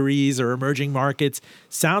treasuries or emerging markets.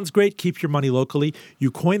 Sounds great. Keep your money locally.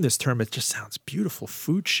 You coined this term. It just sounds beautiful.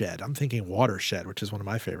 Food shed. I'm thinking watershed, which is one of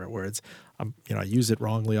my favorite words. I use it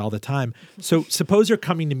wrongly all the time. So suppose you're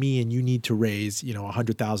coming to me and you need to raise,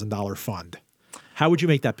 $100,000 fund. How would you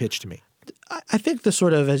make that pitch to me? I think the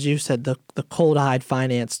sort of, as you said, the cold-eyed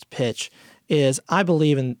financed pitch is, I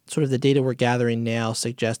believe in sort of the data we're gathering now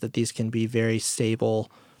suggests that these can be very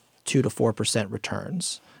stable 2 to 4%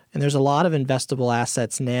 returns. And there's a lot of investable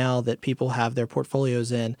assets now that people have their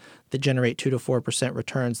portfolios in that generate 2 to 4%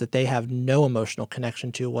 returns that they have no emotional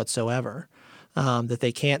connection to whatsoever, that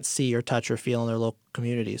they can't see or touch or feel in their local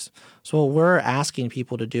communities. So what we're asking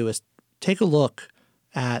people to do is take a look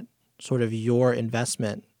at sort of your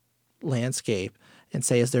investment landscape and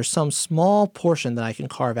say, is there some small portion that I can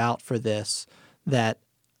carve out for this that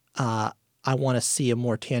I want to see a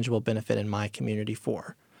more tangible benefit in my community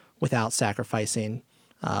for, without sacrificing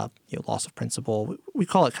loss of principal. We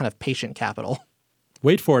call it kind of patient capital.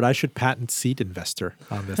 Wait for it. I should patent seed investor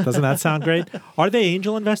on this. Doesn't that sound great? Are they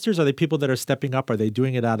angel investors? Are they people that are stepping up? Are they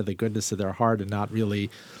doing it out of the goodness of their heart and not really,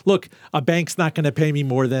 look, a bank's not going to pay me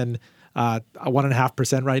more than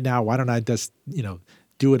 1.5% right now. Why don't I just,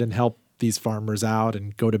 do it and help these farmers out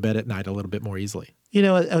and go to bed at night a little bit more easily?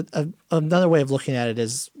 Another way of looking at it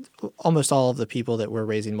is almost all of the people that we're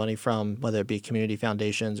raising money from, whether it be community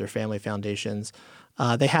foundations or family foundations,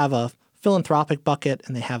 they have a philanthropic bucket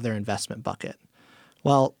and they have their investment bucket.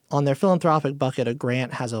 Well, on their philanthropic bucket, a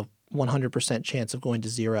grant has a 100% chance of going to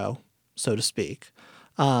zero, so to speak.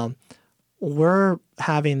 We're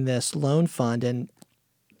having this loan fund, and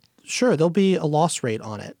sure, there'll be a loss rate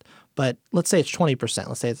on it, but let's say it's 20%.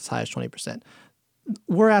 Let's say it's as high as 20%.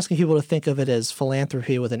 We're asking people to think of it as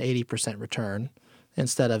philanthropy with an 80% return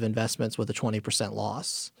instead of investments with a 20%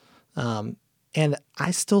 loss. And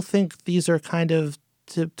I still think these are kind of,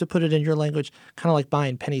 to put it in your language, kind of like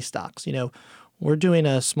buying penny stocks. We're doing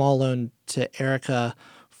a small loan to Erica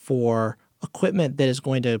for equipment that is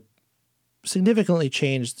going to significantly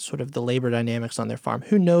change sort of the labor dynamics on their farm.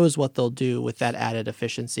 Who knows what they'll do with that added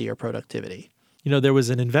efficiency or productivity? There was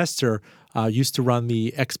an investor used to run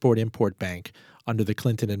the Export-Import Bank under the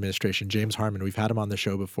Clinton administration, James Harmon. We've had him on the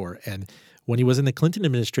show before. And when he was in the Clinton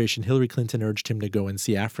administration, Hillary Clinton urged him to go and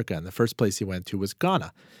see Africa. And the first place he went to was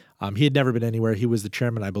Ghana. He had never been anywhere. He was the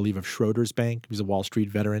chairman, I believe, of Schroeder's Bank. He was a Wall Street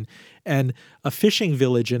veteran. And a fishing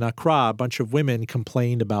village in Accra, a bunch of women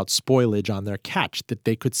complained about spoilage on their catch, that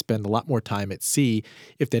they could spend a lot more time at sea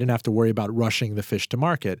if they didn't have to worry about rushing the fish to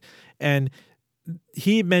market. And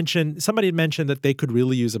somebody had mentioned that they could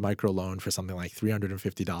really use a microloan for something like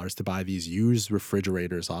 $350 to buy these used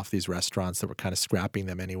refrigerators off these restaurants that were kind of scrapping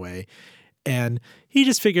them anyway. And he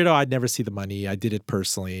just figured, oh, I'd never see the money. I did it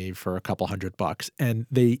personally for a couple $100. And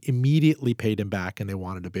they immediately paid him back and they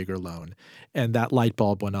wanted a bigger loan. And that light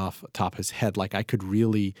bulb went off atop his head. Like, I could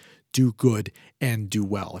really do good and do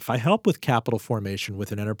well. If I help with capital formation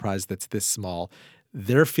with an enterprise that's this small,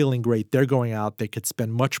 they're feeling great. They're going out. They could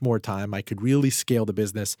spend much more time. I could really scale the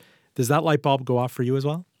business. Does that light bulb go off for you as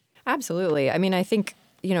well? Absolutely. I mean, I think,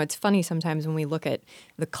 it's funny sometimes when we look at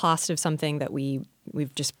the cost of something that we've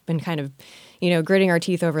just been kind of, gritting our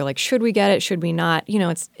teeth over, like, should we get it? Should we not?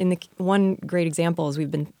 It's one great example is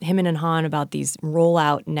we've been hemming and hawing about these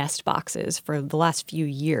rollout nest boxes for the last few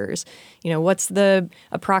years. What's the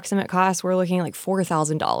approximate cost? We're looking at like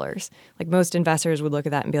 $4,000. Like, most investors would look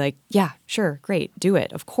at that and be like, yeah, sure, great, do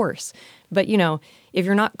it, of course. But, if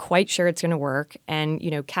you're not quite sure it's going to work and,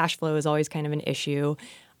 cash flow is always kind of an issue,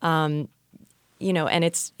 and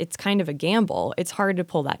it's kind of a gamble, it's hard to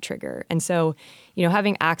pull that trigger. And so,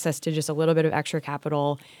 having access to just a little bit of extra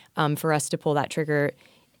capital for us to pull that trigger,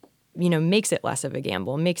 makes it less of a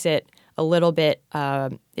gamble, makes it a little bit,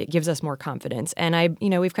 it gives us more confidence. And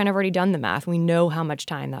we've kind of already done the math. We know how much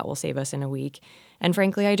time that will save us in a week. And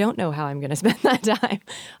frankly, I don't know how I'm going to spend that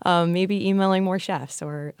time. Maybe emailing more chefs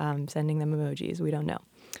or sending them emojis. We don't know.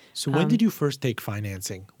 So when did you first take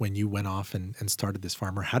financing when you went off and started this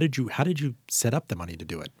farm? Or how did you set up the money to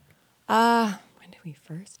do it? When did we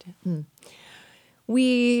first?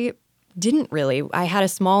 We didn't really. I had a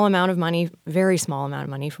small amount of money, very small amount of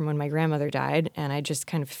money from when my grandmother died, and I just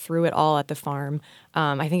kind of threw it all at the farm.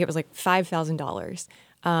 I think it was like $5,000.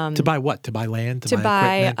 To buy what? To buy land? To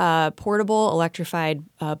buy equipment? Portable electrified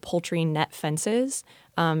poultry net fences,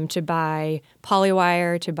 to buy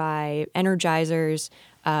polywire, to buy energizers,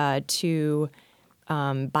 to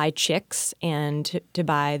buy chicks, and to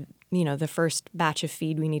buy the first batch of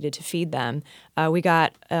feed we needed to feed them. We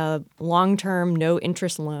got a long-term,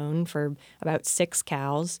 no-interest loan for about 6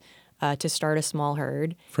 cows to start a small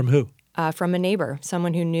herd. From who? From a neighbor,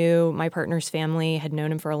 someone who knew my partner's family, had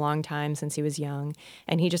known him for a long time since he was young,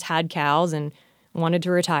 and he just had cows and wanted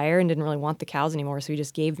to retire and didn't really want the cows anymore, so he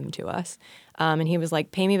just gave them to us. And he was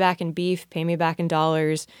like, pay me back in beef, pay me back in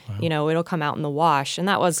dollars, Wow. It'll come out in the wash. And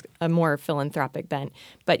that was a more philanthropic bent.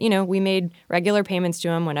 But, we made regular payments to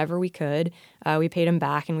him whenever we could. We paid him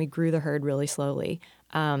back, and we grew the herd really slowly.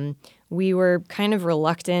 We were kind of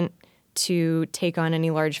reluctant to take on any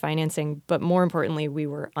large financing, but more importantly, we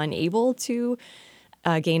were unable to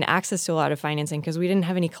gain access to a lot of financing because we didn't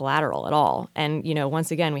have any collateral at all. And,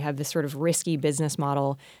 once again, we have this sort of risky business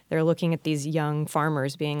model. They're looking at these young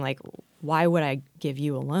farmers being like, why would I give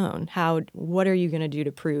you a loan? What are you going to do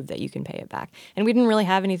to prove that you can pay it back? And we didn't really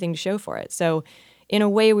have anything to show for it. So in a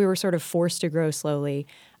way, we were sort of forced to grow slowly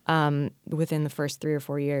within the first 3 or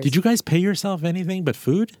 4 years. Did you guys pay yourself anything but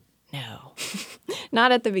food? No,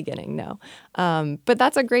 not at the beginning, no. But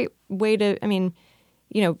that's a great way to,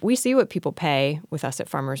 we see what people pay with us at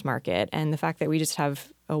Farmers Market, and the fact that we just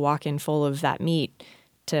have a walk-in full of that meat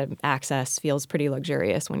to access feels pretty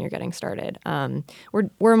luxurious when you're getting started.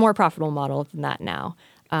 We're a more profitable model than that now.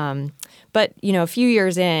 But, a few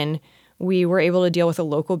years in, we were able to deal with a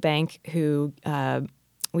local bank who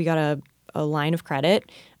we got a line of credit,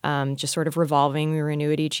 just sort of revolving. We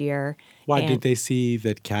renew it each year. Why did they see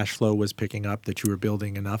that cash flow was picking up, that you were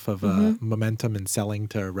building enough of a momentum and selling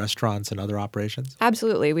to restaurants and other operations?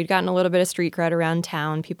 Absolutely. We'd gotten a little bit of street cred around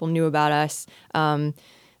town. People knew about us.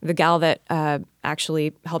 The gal that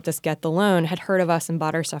actually helped us get the loan had heard of us and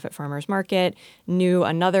bought our stuff at Farmers Market, knew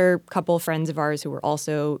another couple friends of ours who were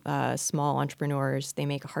also small entrepreneurs. They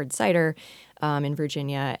make a hard cider in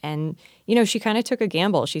Virginia. And, she kind of took a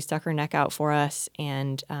gamble. She stuck her neck out for us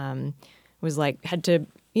and was like, had to,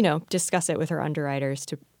 discuss it with her underwriters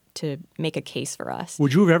to make a case for us.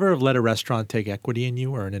 Would you ever have let a restaurant take equity in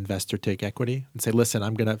you or an investor take equity and say, listen,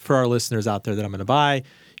 I'm going to, for our listeners out there, that I'm going to buy,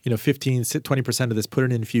 15, 20% of this, put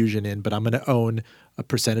an infusion in, but I'm going to own a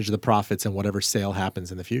percentage of the profits and whatever sale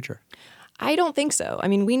happens in the future? I don't think so.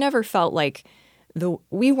 We never felt like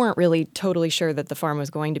we weren't really totally sure that the farm was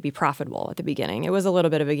going to be profitable at the beginning. It was a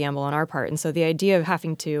little bit of a gamble on our part. And so the idea of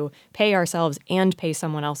having to pay ourselves and pay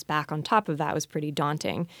someone else back on top of that was pretty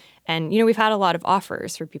daunting. And, we've had a lot of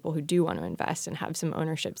offers for people who do want to invest and have some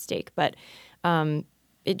ownership stake. But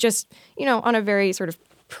it just, on a very sort of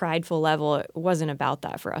prideful level, it wasn't about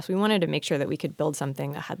that for us. We wanted to make sure that we could build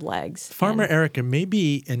something that had legs. Farmer Erica,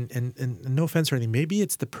 maybe, and no offense or anything, maybe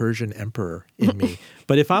it's the Persian emperor in me.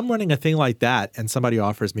 But if I'm running a thing like that and somebody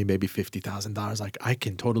offers me maybe $50,000, like I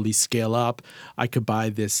can totally scale up. I could buy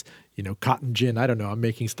this, cotton gin. I don't know. I'm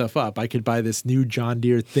making stuff up. I could buy this new John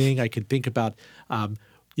Deere thing. I could think about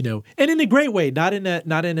and in a great way, not in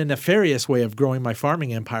a nefarious way of growing my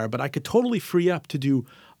farming empire, but I could totally free up to do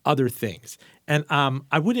other things. And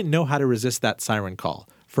I wouldn't know how to resist that siren call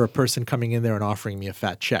for a person coming in there and offering me a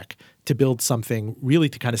fat check to build something, really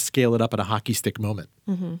to kind of scale it up at a hockey stick moment.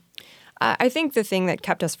 Mm-hmm. I think the thing that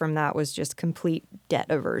kept us from that was just complete debt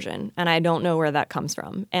aversion, and I don't know where that comes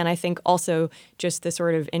from. And I think also just the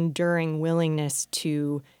sort of enduring willingness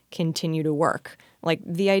to continue to work. Like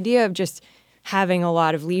the idea of just having a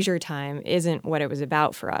lot of leisure time isn't what it was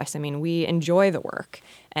about for us. I mean, we enjoy the work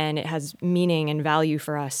and it has meaning and value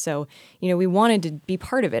for us. So, we wanted to be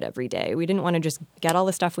part of it every day. We didn't want to just get all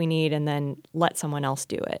the stuff we need and then let someone else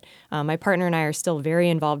do it. My partner and I are still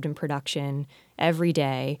very involved in production every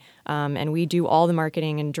day, and we do all the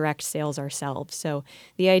marketing and direct sales ourselves. So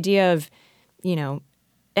the idea of,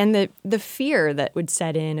 and the fear that would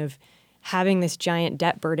set in of having this giant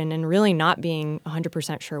debt burden and really not being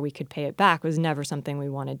 100% sure we could pay it back was never something we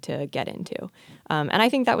wanted to get into. And I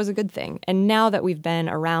think that was a good thing. And now that we've been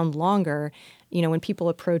around longer, when people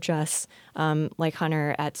approach us, like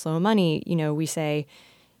Hunter at Slow Money, we say,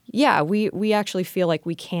 yeah, we actually feel like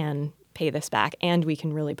we can pay this back and we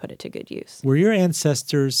can really put it to good use. Were your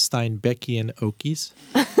ancestors Steinbeckian Okies?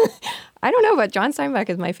 I don't know, but John Steinbeck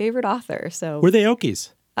is my favorite author. So were they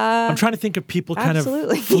Okies? I'm trying to think of people kind of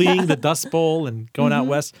fleeing the Dust Bowl and going out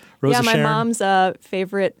west. Rosa my Sharon. mom's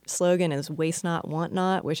favorite slogan is "Waste not, want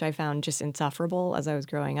not," which I found just insufferable as I was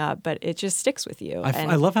growing up, but it just sticks with you.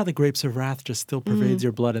 I love how the grapes of wrath just still pervades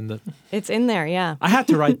your blood. It's in there, yeah. I had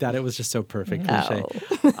to write that. It was just so perfect. No.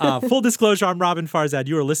 Cliche. Full disclosure, I'm Robin Farzad.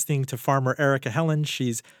 You are listening to farmer Erica Hellen.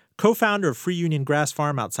 She's co-founder of Free Union Grass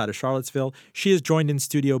Farm outside of Charlottesville. She is joined in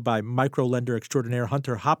studio by microlender extraordinaire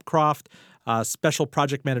Hunter Hopcroft, special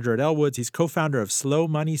project manager at Elwoods. He's co-founder of Slow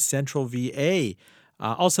Money Central VA,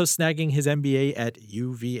 also snagging his MBA at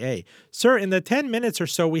UVA. Sir, in the 10 minutes or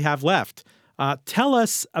so we have left, tell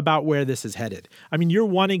us about where this is headed. I mean, you're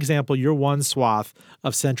one example, you're one swath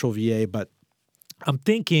of Central VA, but I'm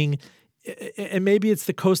thinking, and maybe it's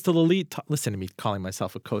the coastal elite. Listen to me calling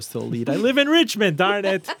myself a coastal elite. I live in Richmond, darn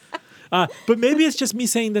it. But maybe it's just me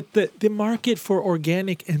saying that the market for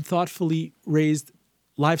organic and thoughtfully raised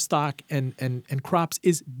livestock and crops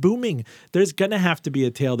is booming. There's going to have to be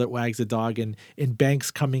a tail that wags a dog in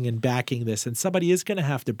banks coming and backing this, and somebody is going to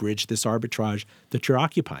have to bridge this arbitrage that you're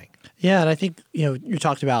occupying. Yeah, and I think, you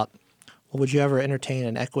talked about, well, would you ever entertain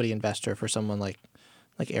an equity investor for someone like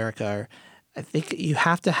Erica? I think you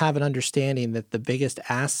have to have an understanding that the biggest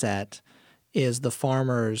asset is the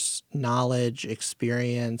farmer's knowledge,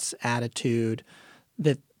 experience, attitude,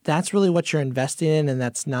 that's really what you're investing in, and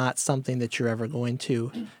that's not something that you're ever going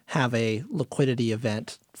to have a liquidity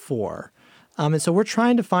event for. And so we're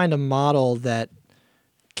trying to find a model that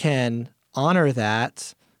can honor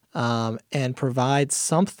that and provide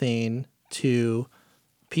something to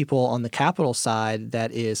people on the capital side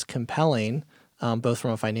that is compelling, both from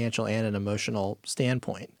a financial and an emotional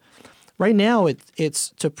standpoint. Right now, it's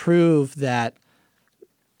to prove that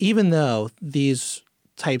even though these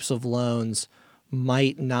types of loans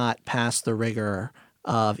might not pass the rigor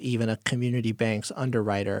of even a community bank's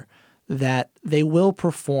underwriter, that they will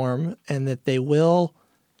perform and that they will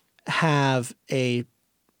have a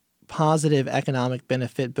positive economic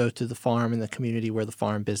benefit both to the farm and the community where the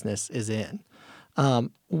farm business is in.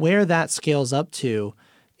 Where that scales up to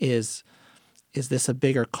is this a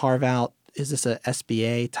bigger carve-out? Is this a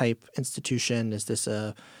SBA-type institution? Is this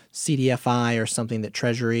a CDFI or something that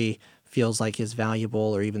Treasury feels like is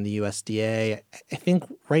valuable, or even the USDA? I think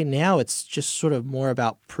right now it's just sort of more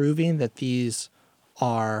about proving that these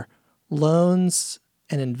are loans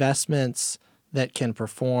and investments that can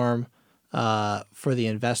perform for the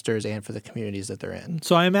investors and for the communities that they're in.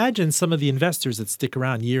 So I imagine some of the investors that stick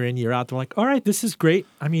around year in, year out, they're like, all right, this is great.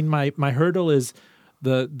 I mean, my hurdle is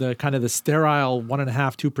the kind of the sterile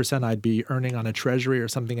 1.5-2% I'd be earning on a treasury or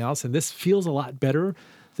something else, and this feels a lot better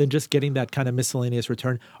than just getting that kind of miscellaneous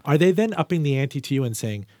return. Are they then upping the ante to you and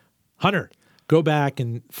saying, Hunter, go back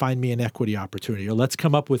and find me an equity opportunity, or let's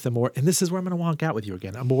come up with a more, and this is where I'm going to wonk out with you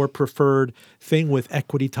again, a more preferred thing with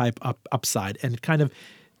equity type upside, and it kind of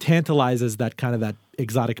tantalizes that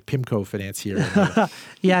exotic PIMCO financier.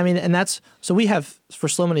 Yeah, I mean, and that's, so we have, for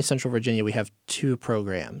Slow Money Central Virginia, we have 2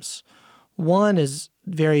 programs. One is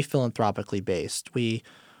very philanthropically based. We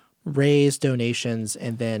raise donations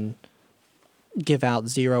and then give out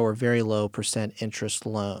 0 or very low % interest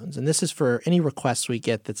loans. And this is for any requests we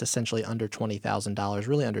get that's essentially under $20,000,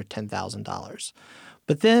 really under $10,000.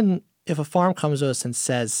 But then if a farm comes to us and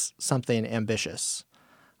says something ambitious,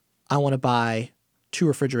 I want to buy 2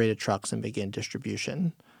 refrigerated trucks and begin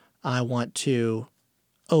distribution. I want to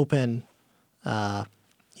open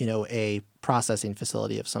a processing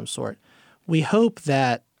facility of some sort. We hope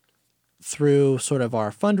that through sort of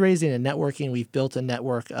our fundraising and networking, we've built a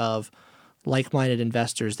network of like-minded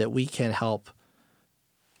investors that we can help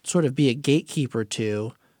sort of be a gatekeeper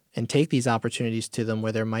to and take these opportunities to them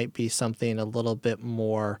where there might be something a little bit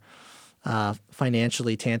more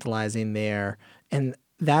financially tantalizing there. And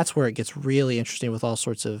that's where it gets really interesting with all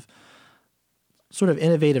sorts of sort of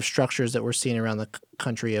innovative structures that we're seeing around the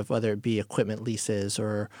country, of whether it be equipment leases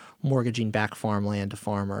or mortgaging back farmland to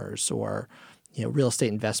farmers, or real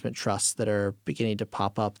estate investment trusts that are beginning to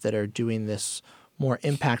pop up that are doing this more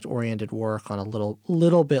impact-oriented work on a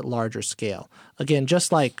little bit larger scale. Again,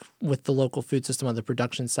 just like with the local food system on the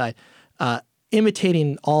production side,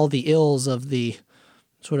 imitating all the ills of the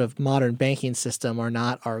sort of modern banking system are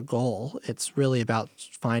not our goal. It's really about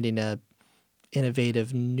finding a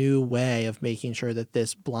innovative new way of making sure that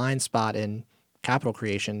this blind spot in capital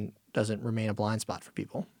creation doesn't remain a blind spot for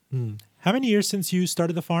people. How many years since you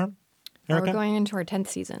started the farm, Erica? We're going into our 10th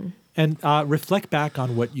season. And reflect back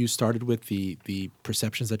on what you started with, the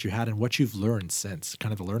perceptions that you had, and what you've learned since,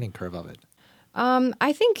 kind of the learning curve of it.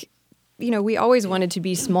 I think, we always wanted to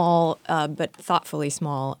be small, but thoughtfully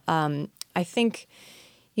small. I think,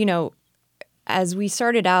 as we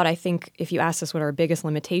started out, I think if you asked us what our biggest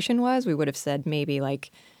limitation was, we would have said maybe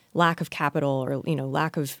like lack of capital or,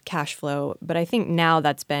 lack of cash flow. But I think now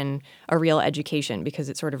that's been a real education, because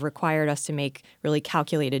it sort of required us to make really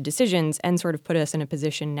calculated decisions and sort of put us in a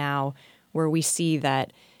position now where we see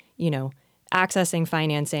that, accessing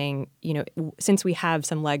financing, since we have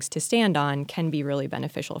some legs to stand on, can be really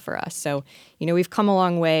beneficial for us. So, we've come a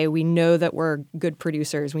long way. We know that we're good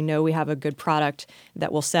producers. We know we have a good product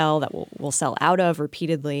that we'll sell, that we'll sell out of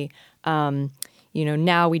repeatedly.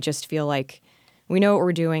 Now we just feel like we know what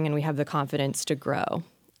we're doing and we have the confidence to grow,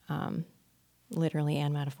 literally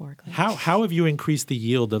and metaphorically. How have you increased the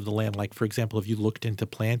yield of the land? Like, for example, have you looked into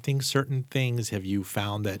planting certain things? Have you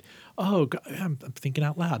found that, I'm thinking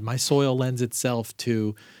out loud, my soil lends itself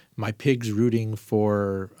to my pigs rooting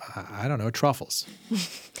for, truffles?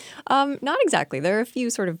 Not exactly. There are a few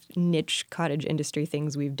sort of niche cottage industry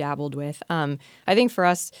things we've dabbled with. I think for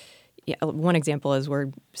us, one example is we're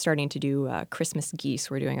starting to do Christmas geese.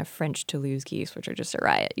 We're doing a French Toulouse geese, which are just a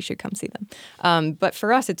riot. You should come see them. But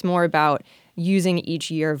for us, it's more about using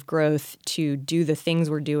each year of growth to do the things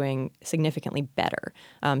we're doing significantly better.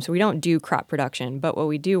 So we don't do crop production, but what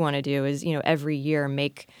we do want to do is, every year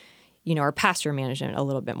make, our pasture management a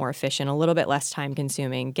little bit more efficient, a little bit less time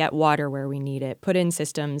consuming, get water where we need it, put in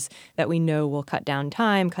systems that we know will cut down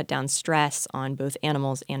time, cut down stress on both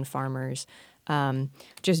animals and farmers.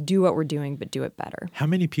 Just do what we're doing, but do it better. How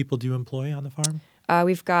many people do you employ on the farm?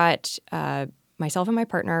 We've got myself and my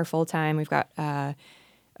partner are full-time. We've got a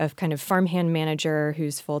kind of farmhand manager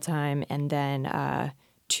who's full-time, and then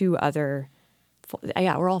two other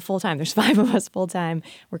we're all full-time. There's 5 of us full-time.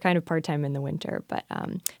 We're kind of part-time in the winter. But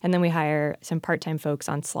and then we hire some part-time folks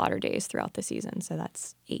on slaughter days throughout the season. So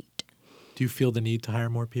that's 8. Do you feel the need to hire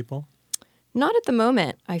more people? Not at the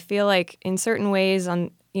moment. I feel like in certain ways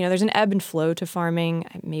there's an ebb and flow to farming.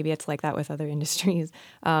 Maybe it's like that with other industries.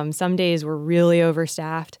 Some days we're really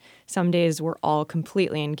overstaffed. Some days we're all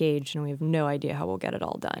completely engaged and we have no idea how we'll get it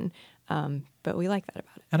all done. But we like that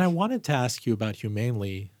about it. And I wanted to ask you about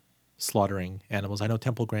humanely slaughtering animals. I know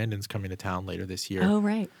Temple Grandin's coming to town later this year. Oh,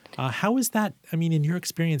 right. How is that, in your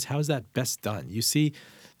experience, how is that best done? You see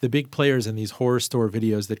the big players in these horror store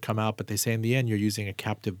videos that come out, but they say in the end you're using a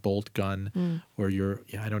captive bolt gun or are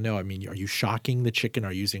you shocking the chicken?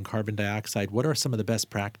 Are you using carbon dioxide? What are some of the best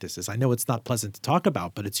practices? I know it's not pleasant to talk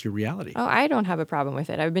about, but it's your reality. Oh, I don't have a problem with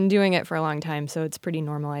it. I've been doing it for a long time, so it's pretty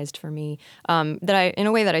normalized for me, in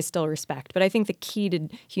a way that I still respect. But I think the key to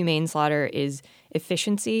humane slaughter is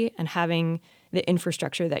efficiency and having the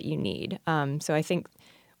infrastructure that you need. So I think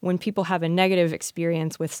when people have a negative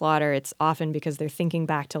experience with slaughter, it's often because they're thinking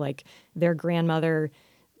back to like their grandmother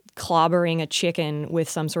clobbering a chicken with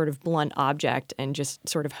some sort of blunt object and just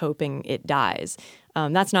sort of hoping it dies.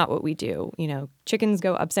 That's not what we do. Chickens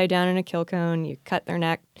go upside down in a kill cone. You cut their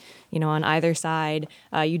neck, on either side.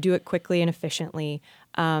 You do it quickly and efficiently.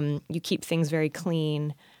 You keep things very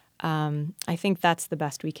clean. I think that's the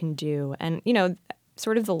best we can do. And,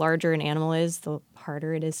 sort of the larger an animal is, the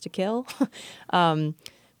harder it is to kill.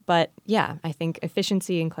 But yeah, I think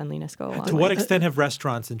efficiency and cleanliness go along. To what extent have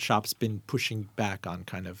restaurants and shops been pushing back on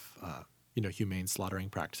kind of, humane slaughtering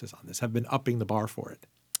practices on this? Have been upping the bar for it?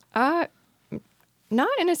 Not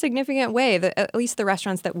in a significant way, at least the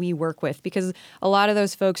restaurants that we work with, because a lot of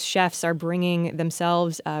those folks, chefs, are bringing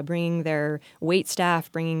themselves, bringing their wait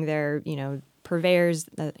staff, bringing their, purveyors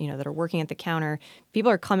that are working at the counter. People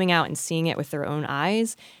are coming out and seeing it with their own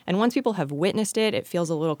eyes. And once people have witnessed it, it feels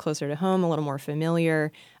a little closer to home, a little more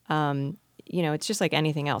familiar. It's just like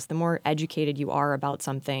anything else. The more educated you are about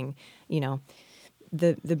something,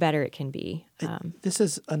 the better it can be. This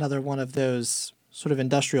is another one of those sort of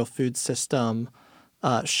industrial food system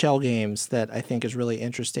shell games that I think is really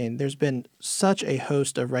interesting. There's been such a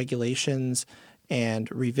host of regulations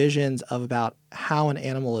and revisions about how an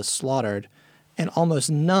animal is slaughtered, and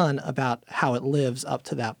almost none about how it lives up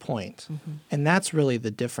to that point. Mm-hmm. And that's really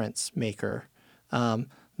the difference maker.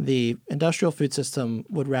 The industrial food system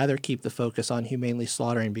would rather keep the focus on humanely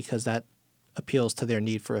slaughtering because that appeals to their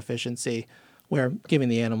need for efficiency, where giving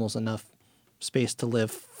the animals enough space to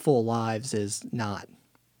live full lives is not.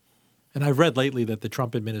 And I've read lately that the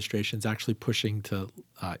Trump administration is actually pushing to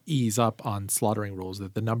ease up on slaughtering rules,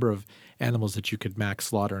 that the number of animals that you could max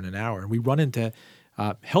slaughter in an hour. And we run into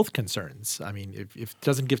health concerns. I mean, if it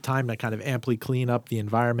doesn't give time to kind of amply clean up the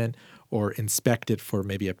environment or inspect it for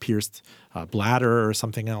maybe a pierced bladder or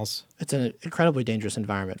something else. It's an incredibly dangerous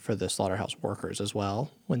environment for the slaughterhouse workers as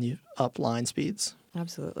well when you up line speeds.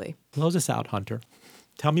 Absolutely. Close us out, Hunter.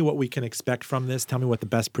 Tell me what we can expect from this. Tell me what the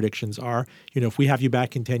best predictions are. If we have you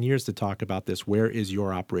back in 10 years to talk about this, where is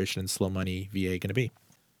your operation in Slow Money VA going to be?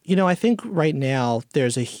 I think right now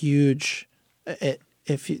there's a huge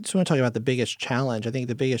if you want to talk about the biggest challenge, I think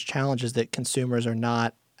the biggest challenge is that consumers are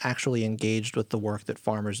not actually engaged with the work that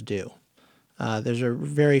farmers do. There's a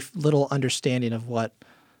very little understanding of what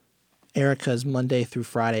Erica's Monday through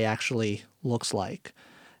Friday actually looks like.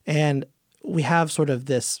 And we have sort of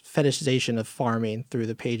this fetishization of farming through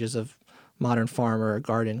the pages of Modern Farmer or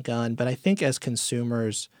Garden Gun. But I think as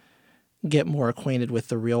consumers get more acquainted with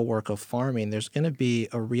the real work of farming, there's going to be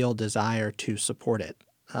a real desire to support it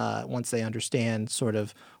once they understand sort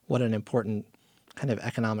of what an important kind of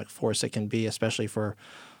economic force it can be, especially for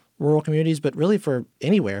rural communities, but really for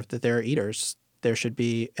anywhere that there are eaters. There should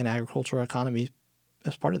be an agricultural economy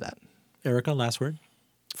as part of that. Erica, last word.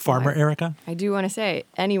 Farmer Erica? I do want to say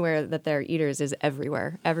anywhere that there are eaters is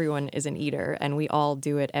everywhere. Everyone is an eater, and we all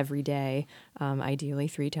do it every day, ideally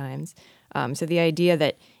 3 times. So the idea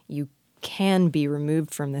that you can be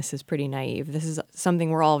removed from this is pretty naive. This is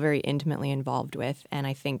something we're all very intimately involved with, and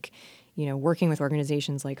I think working with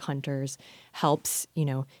organizations like Hunter's helps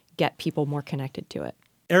get people more connected to it.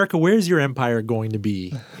 Erica, where's your empire going to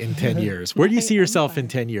be in 10 years? Where do you see yourself in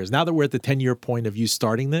 10 years? Now that we're at the 10-year point of you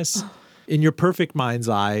starting this, in your perfect mind's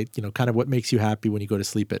eye, kind of what makes you happy when you go to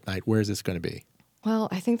sleep at night, where is this going to be? Well,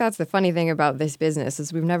 I think that's the funny thing about this business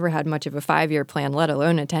is we've never had much of a 5-year plan, let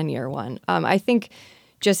alone a 10-year one. I think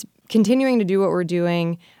just continuing to do what we're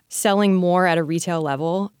doing, selling more at a retail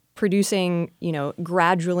level, producing,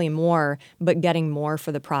 gradually more, but getting more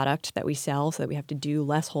for the product that we sell so that we have to do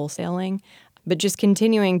less wholesaling, but just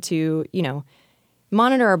continuing to,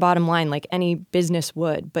 monitor our bottom line like any business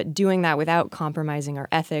would, but doing that without compromising our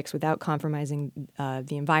ethics, without compromising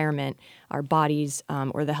the environment, our bodies,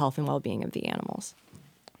 or the health and well-being of the animals.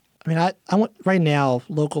 I mean, I want right now,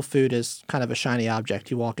 local food is kind of a shiny object.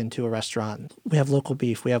 You walk into a restaurant, we have local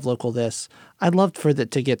beef, we have local this. I'd love for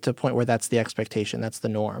that to get to a point where that's the expectation, that's the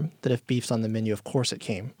norm. That if beef's on the menu, of course it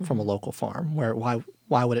came from a local farm.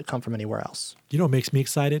 Why would it come from anywhere else? You know what makes me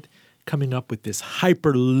excited? Coming up with this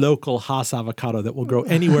hyper-local Hass avocado that will grow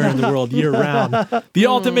anywhere in the world year-round. The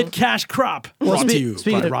ultimate cash crop. Brought to you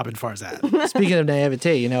by Robin Farzad. Speaking of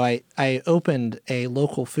naivete, I opened a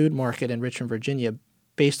local food market in Richmond, Virginia,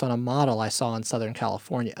 based on a model I saw in Southern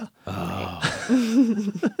California. Oh.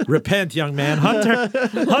 Repent, young man. Hunter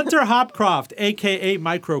Hopcroft, a.k.a.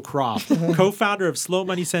 Microcroft, co-founder of Slow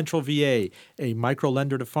Money Central VA, a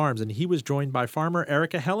microlender to farms. And he was joined by farmer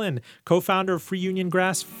Erica Hellen, co-founder of Free Union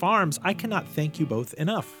Grass Farms. I cannot thank you both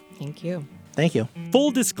enough. Thank you. Thank you.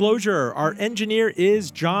 Full disclosure, our engineer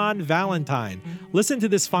is John Valentine. Listen to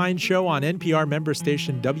this fine show on NPR member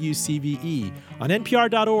station WCVE, on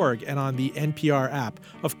npr.org, and on the NPR app.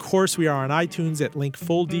 Of course, we are on iTunes at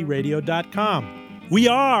linkfulldradio.com. We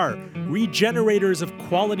are regenerators of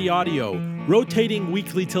quality audio, rotating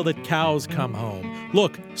weekly till the cows come home.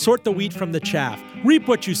 Look, sort the wheat from the chaff, reap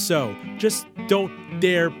what you sow. Just don't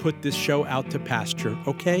dare put this show out to pasture,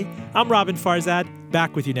 okay? I'm Robin Farzad,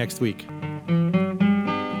 back with you next week.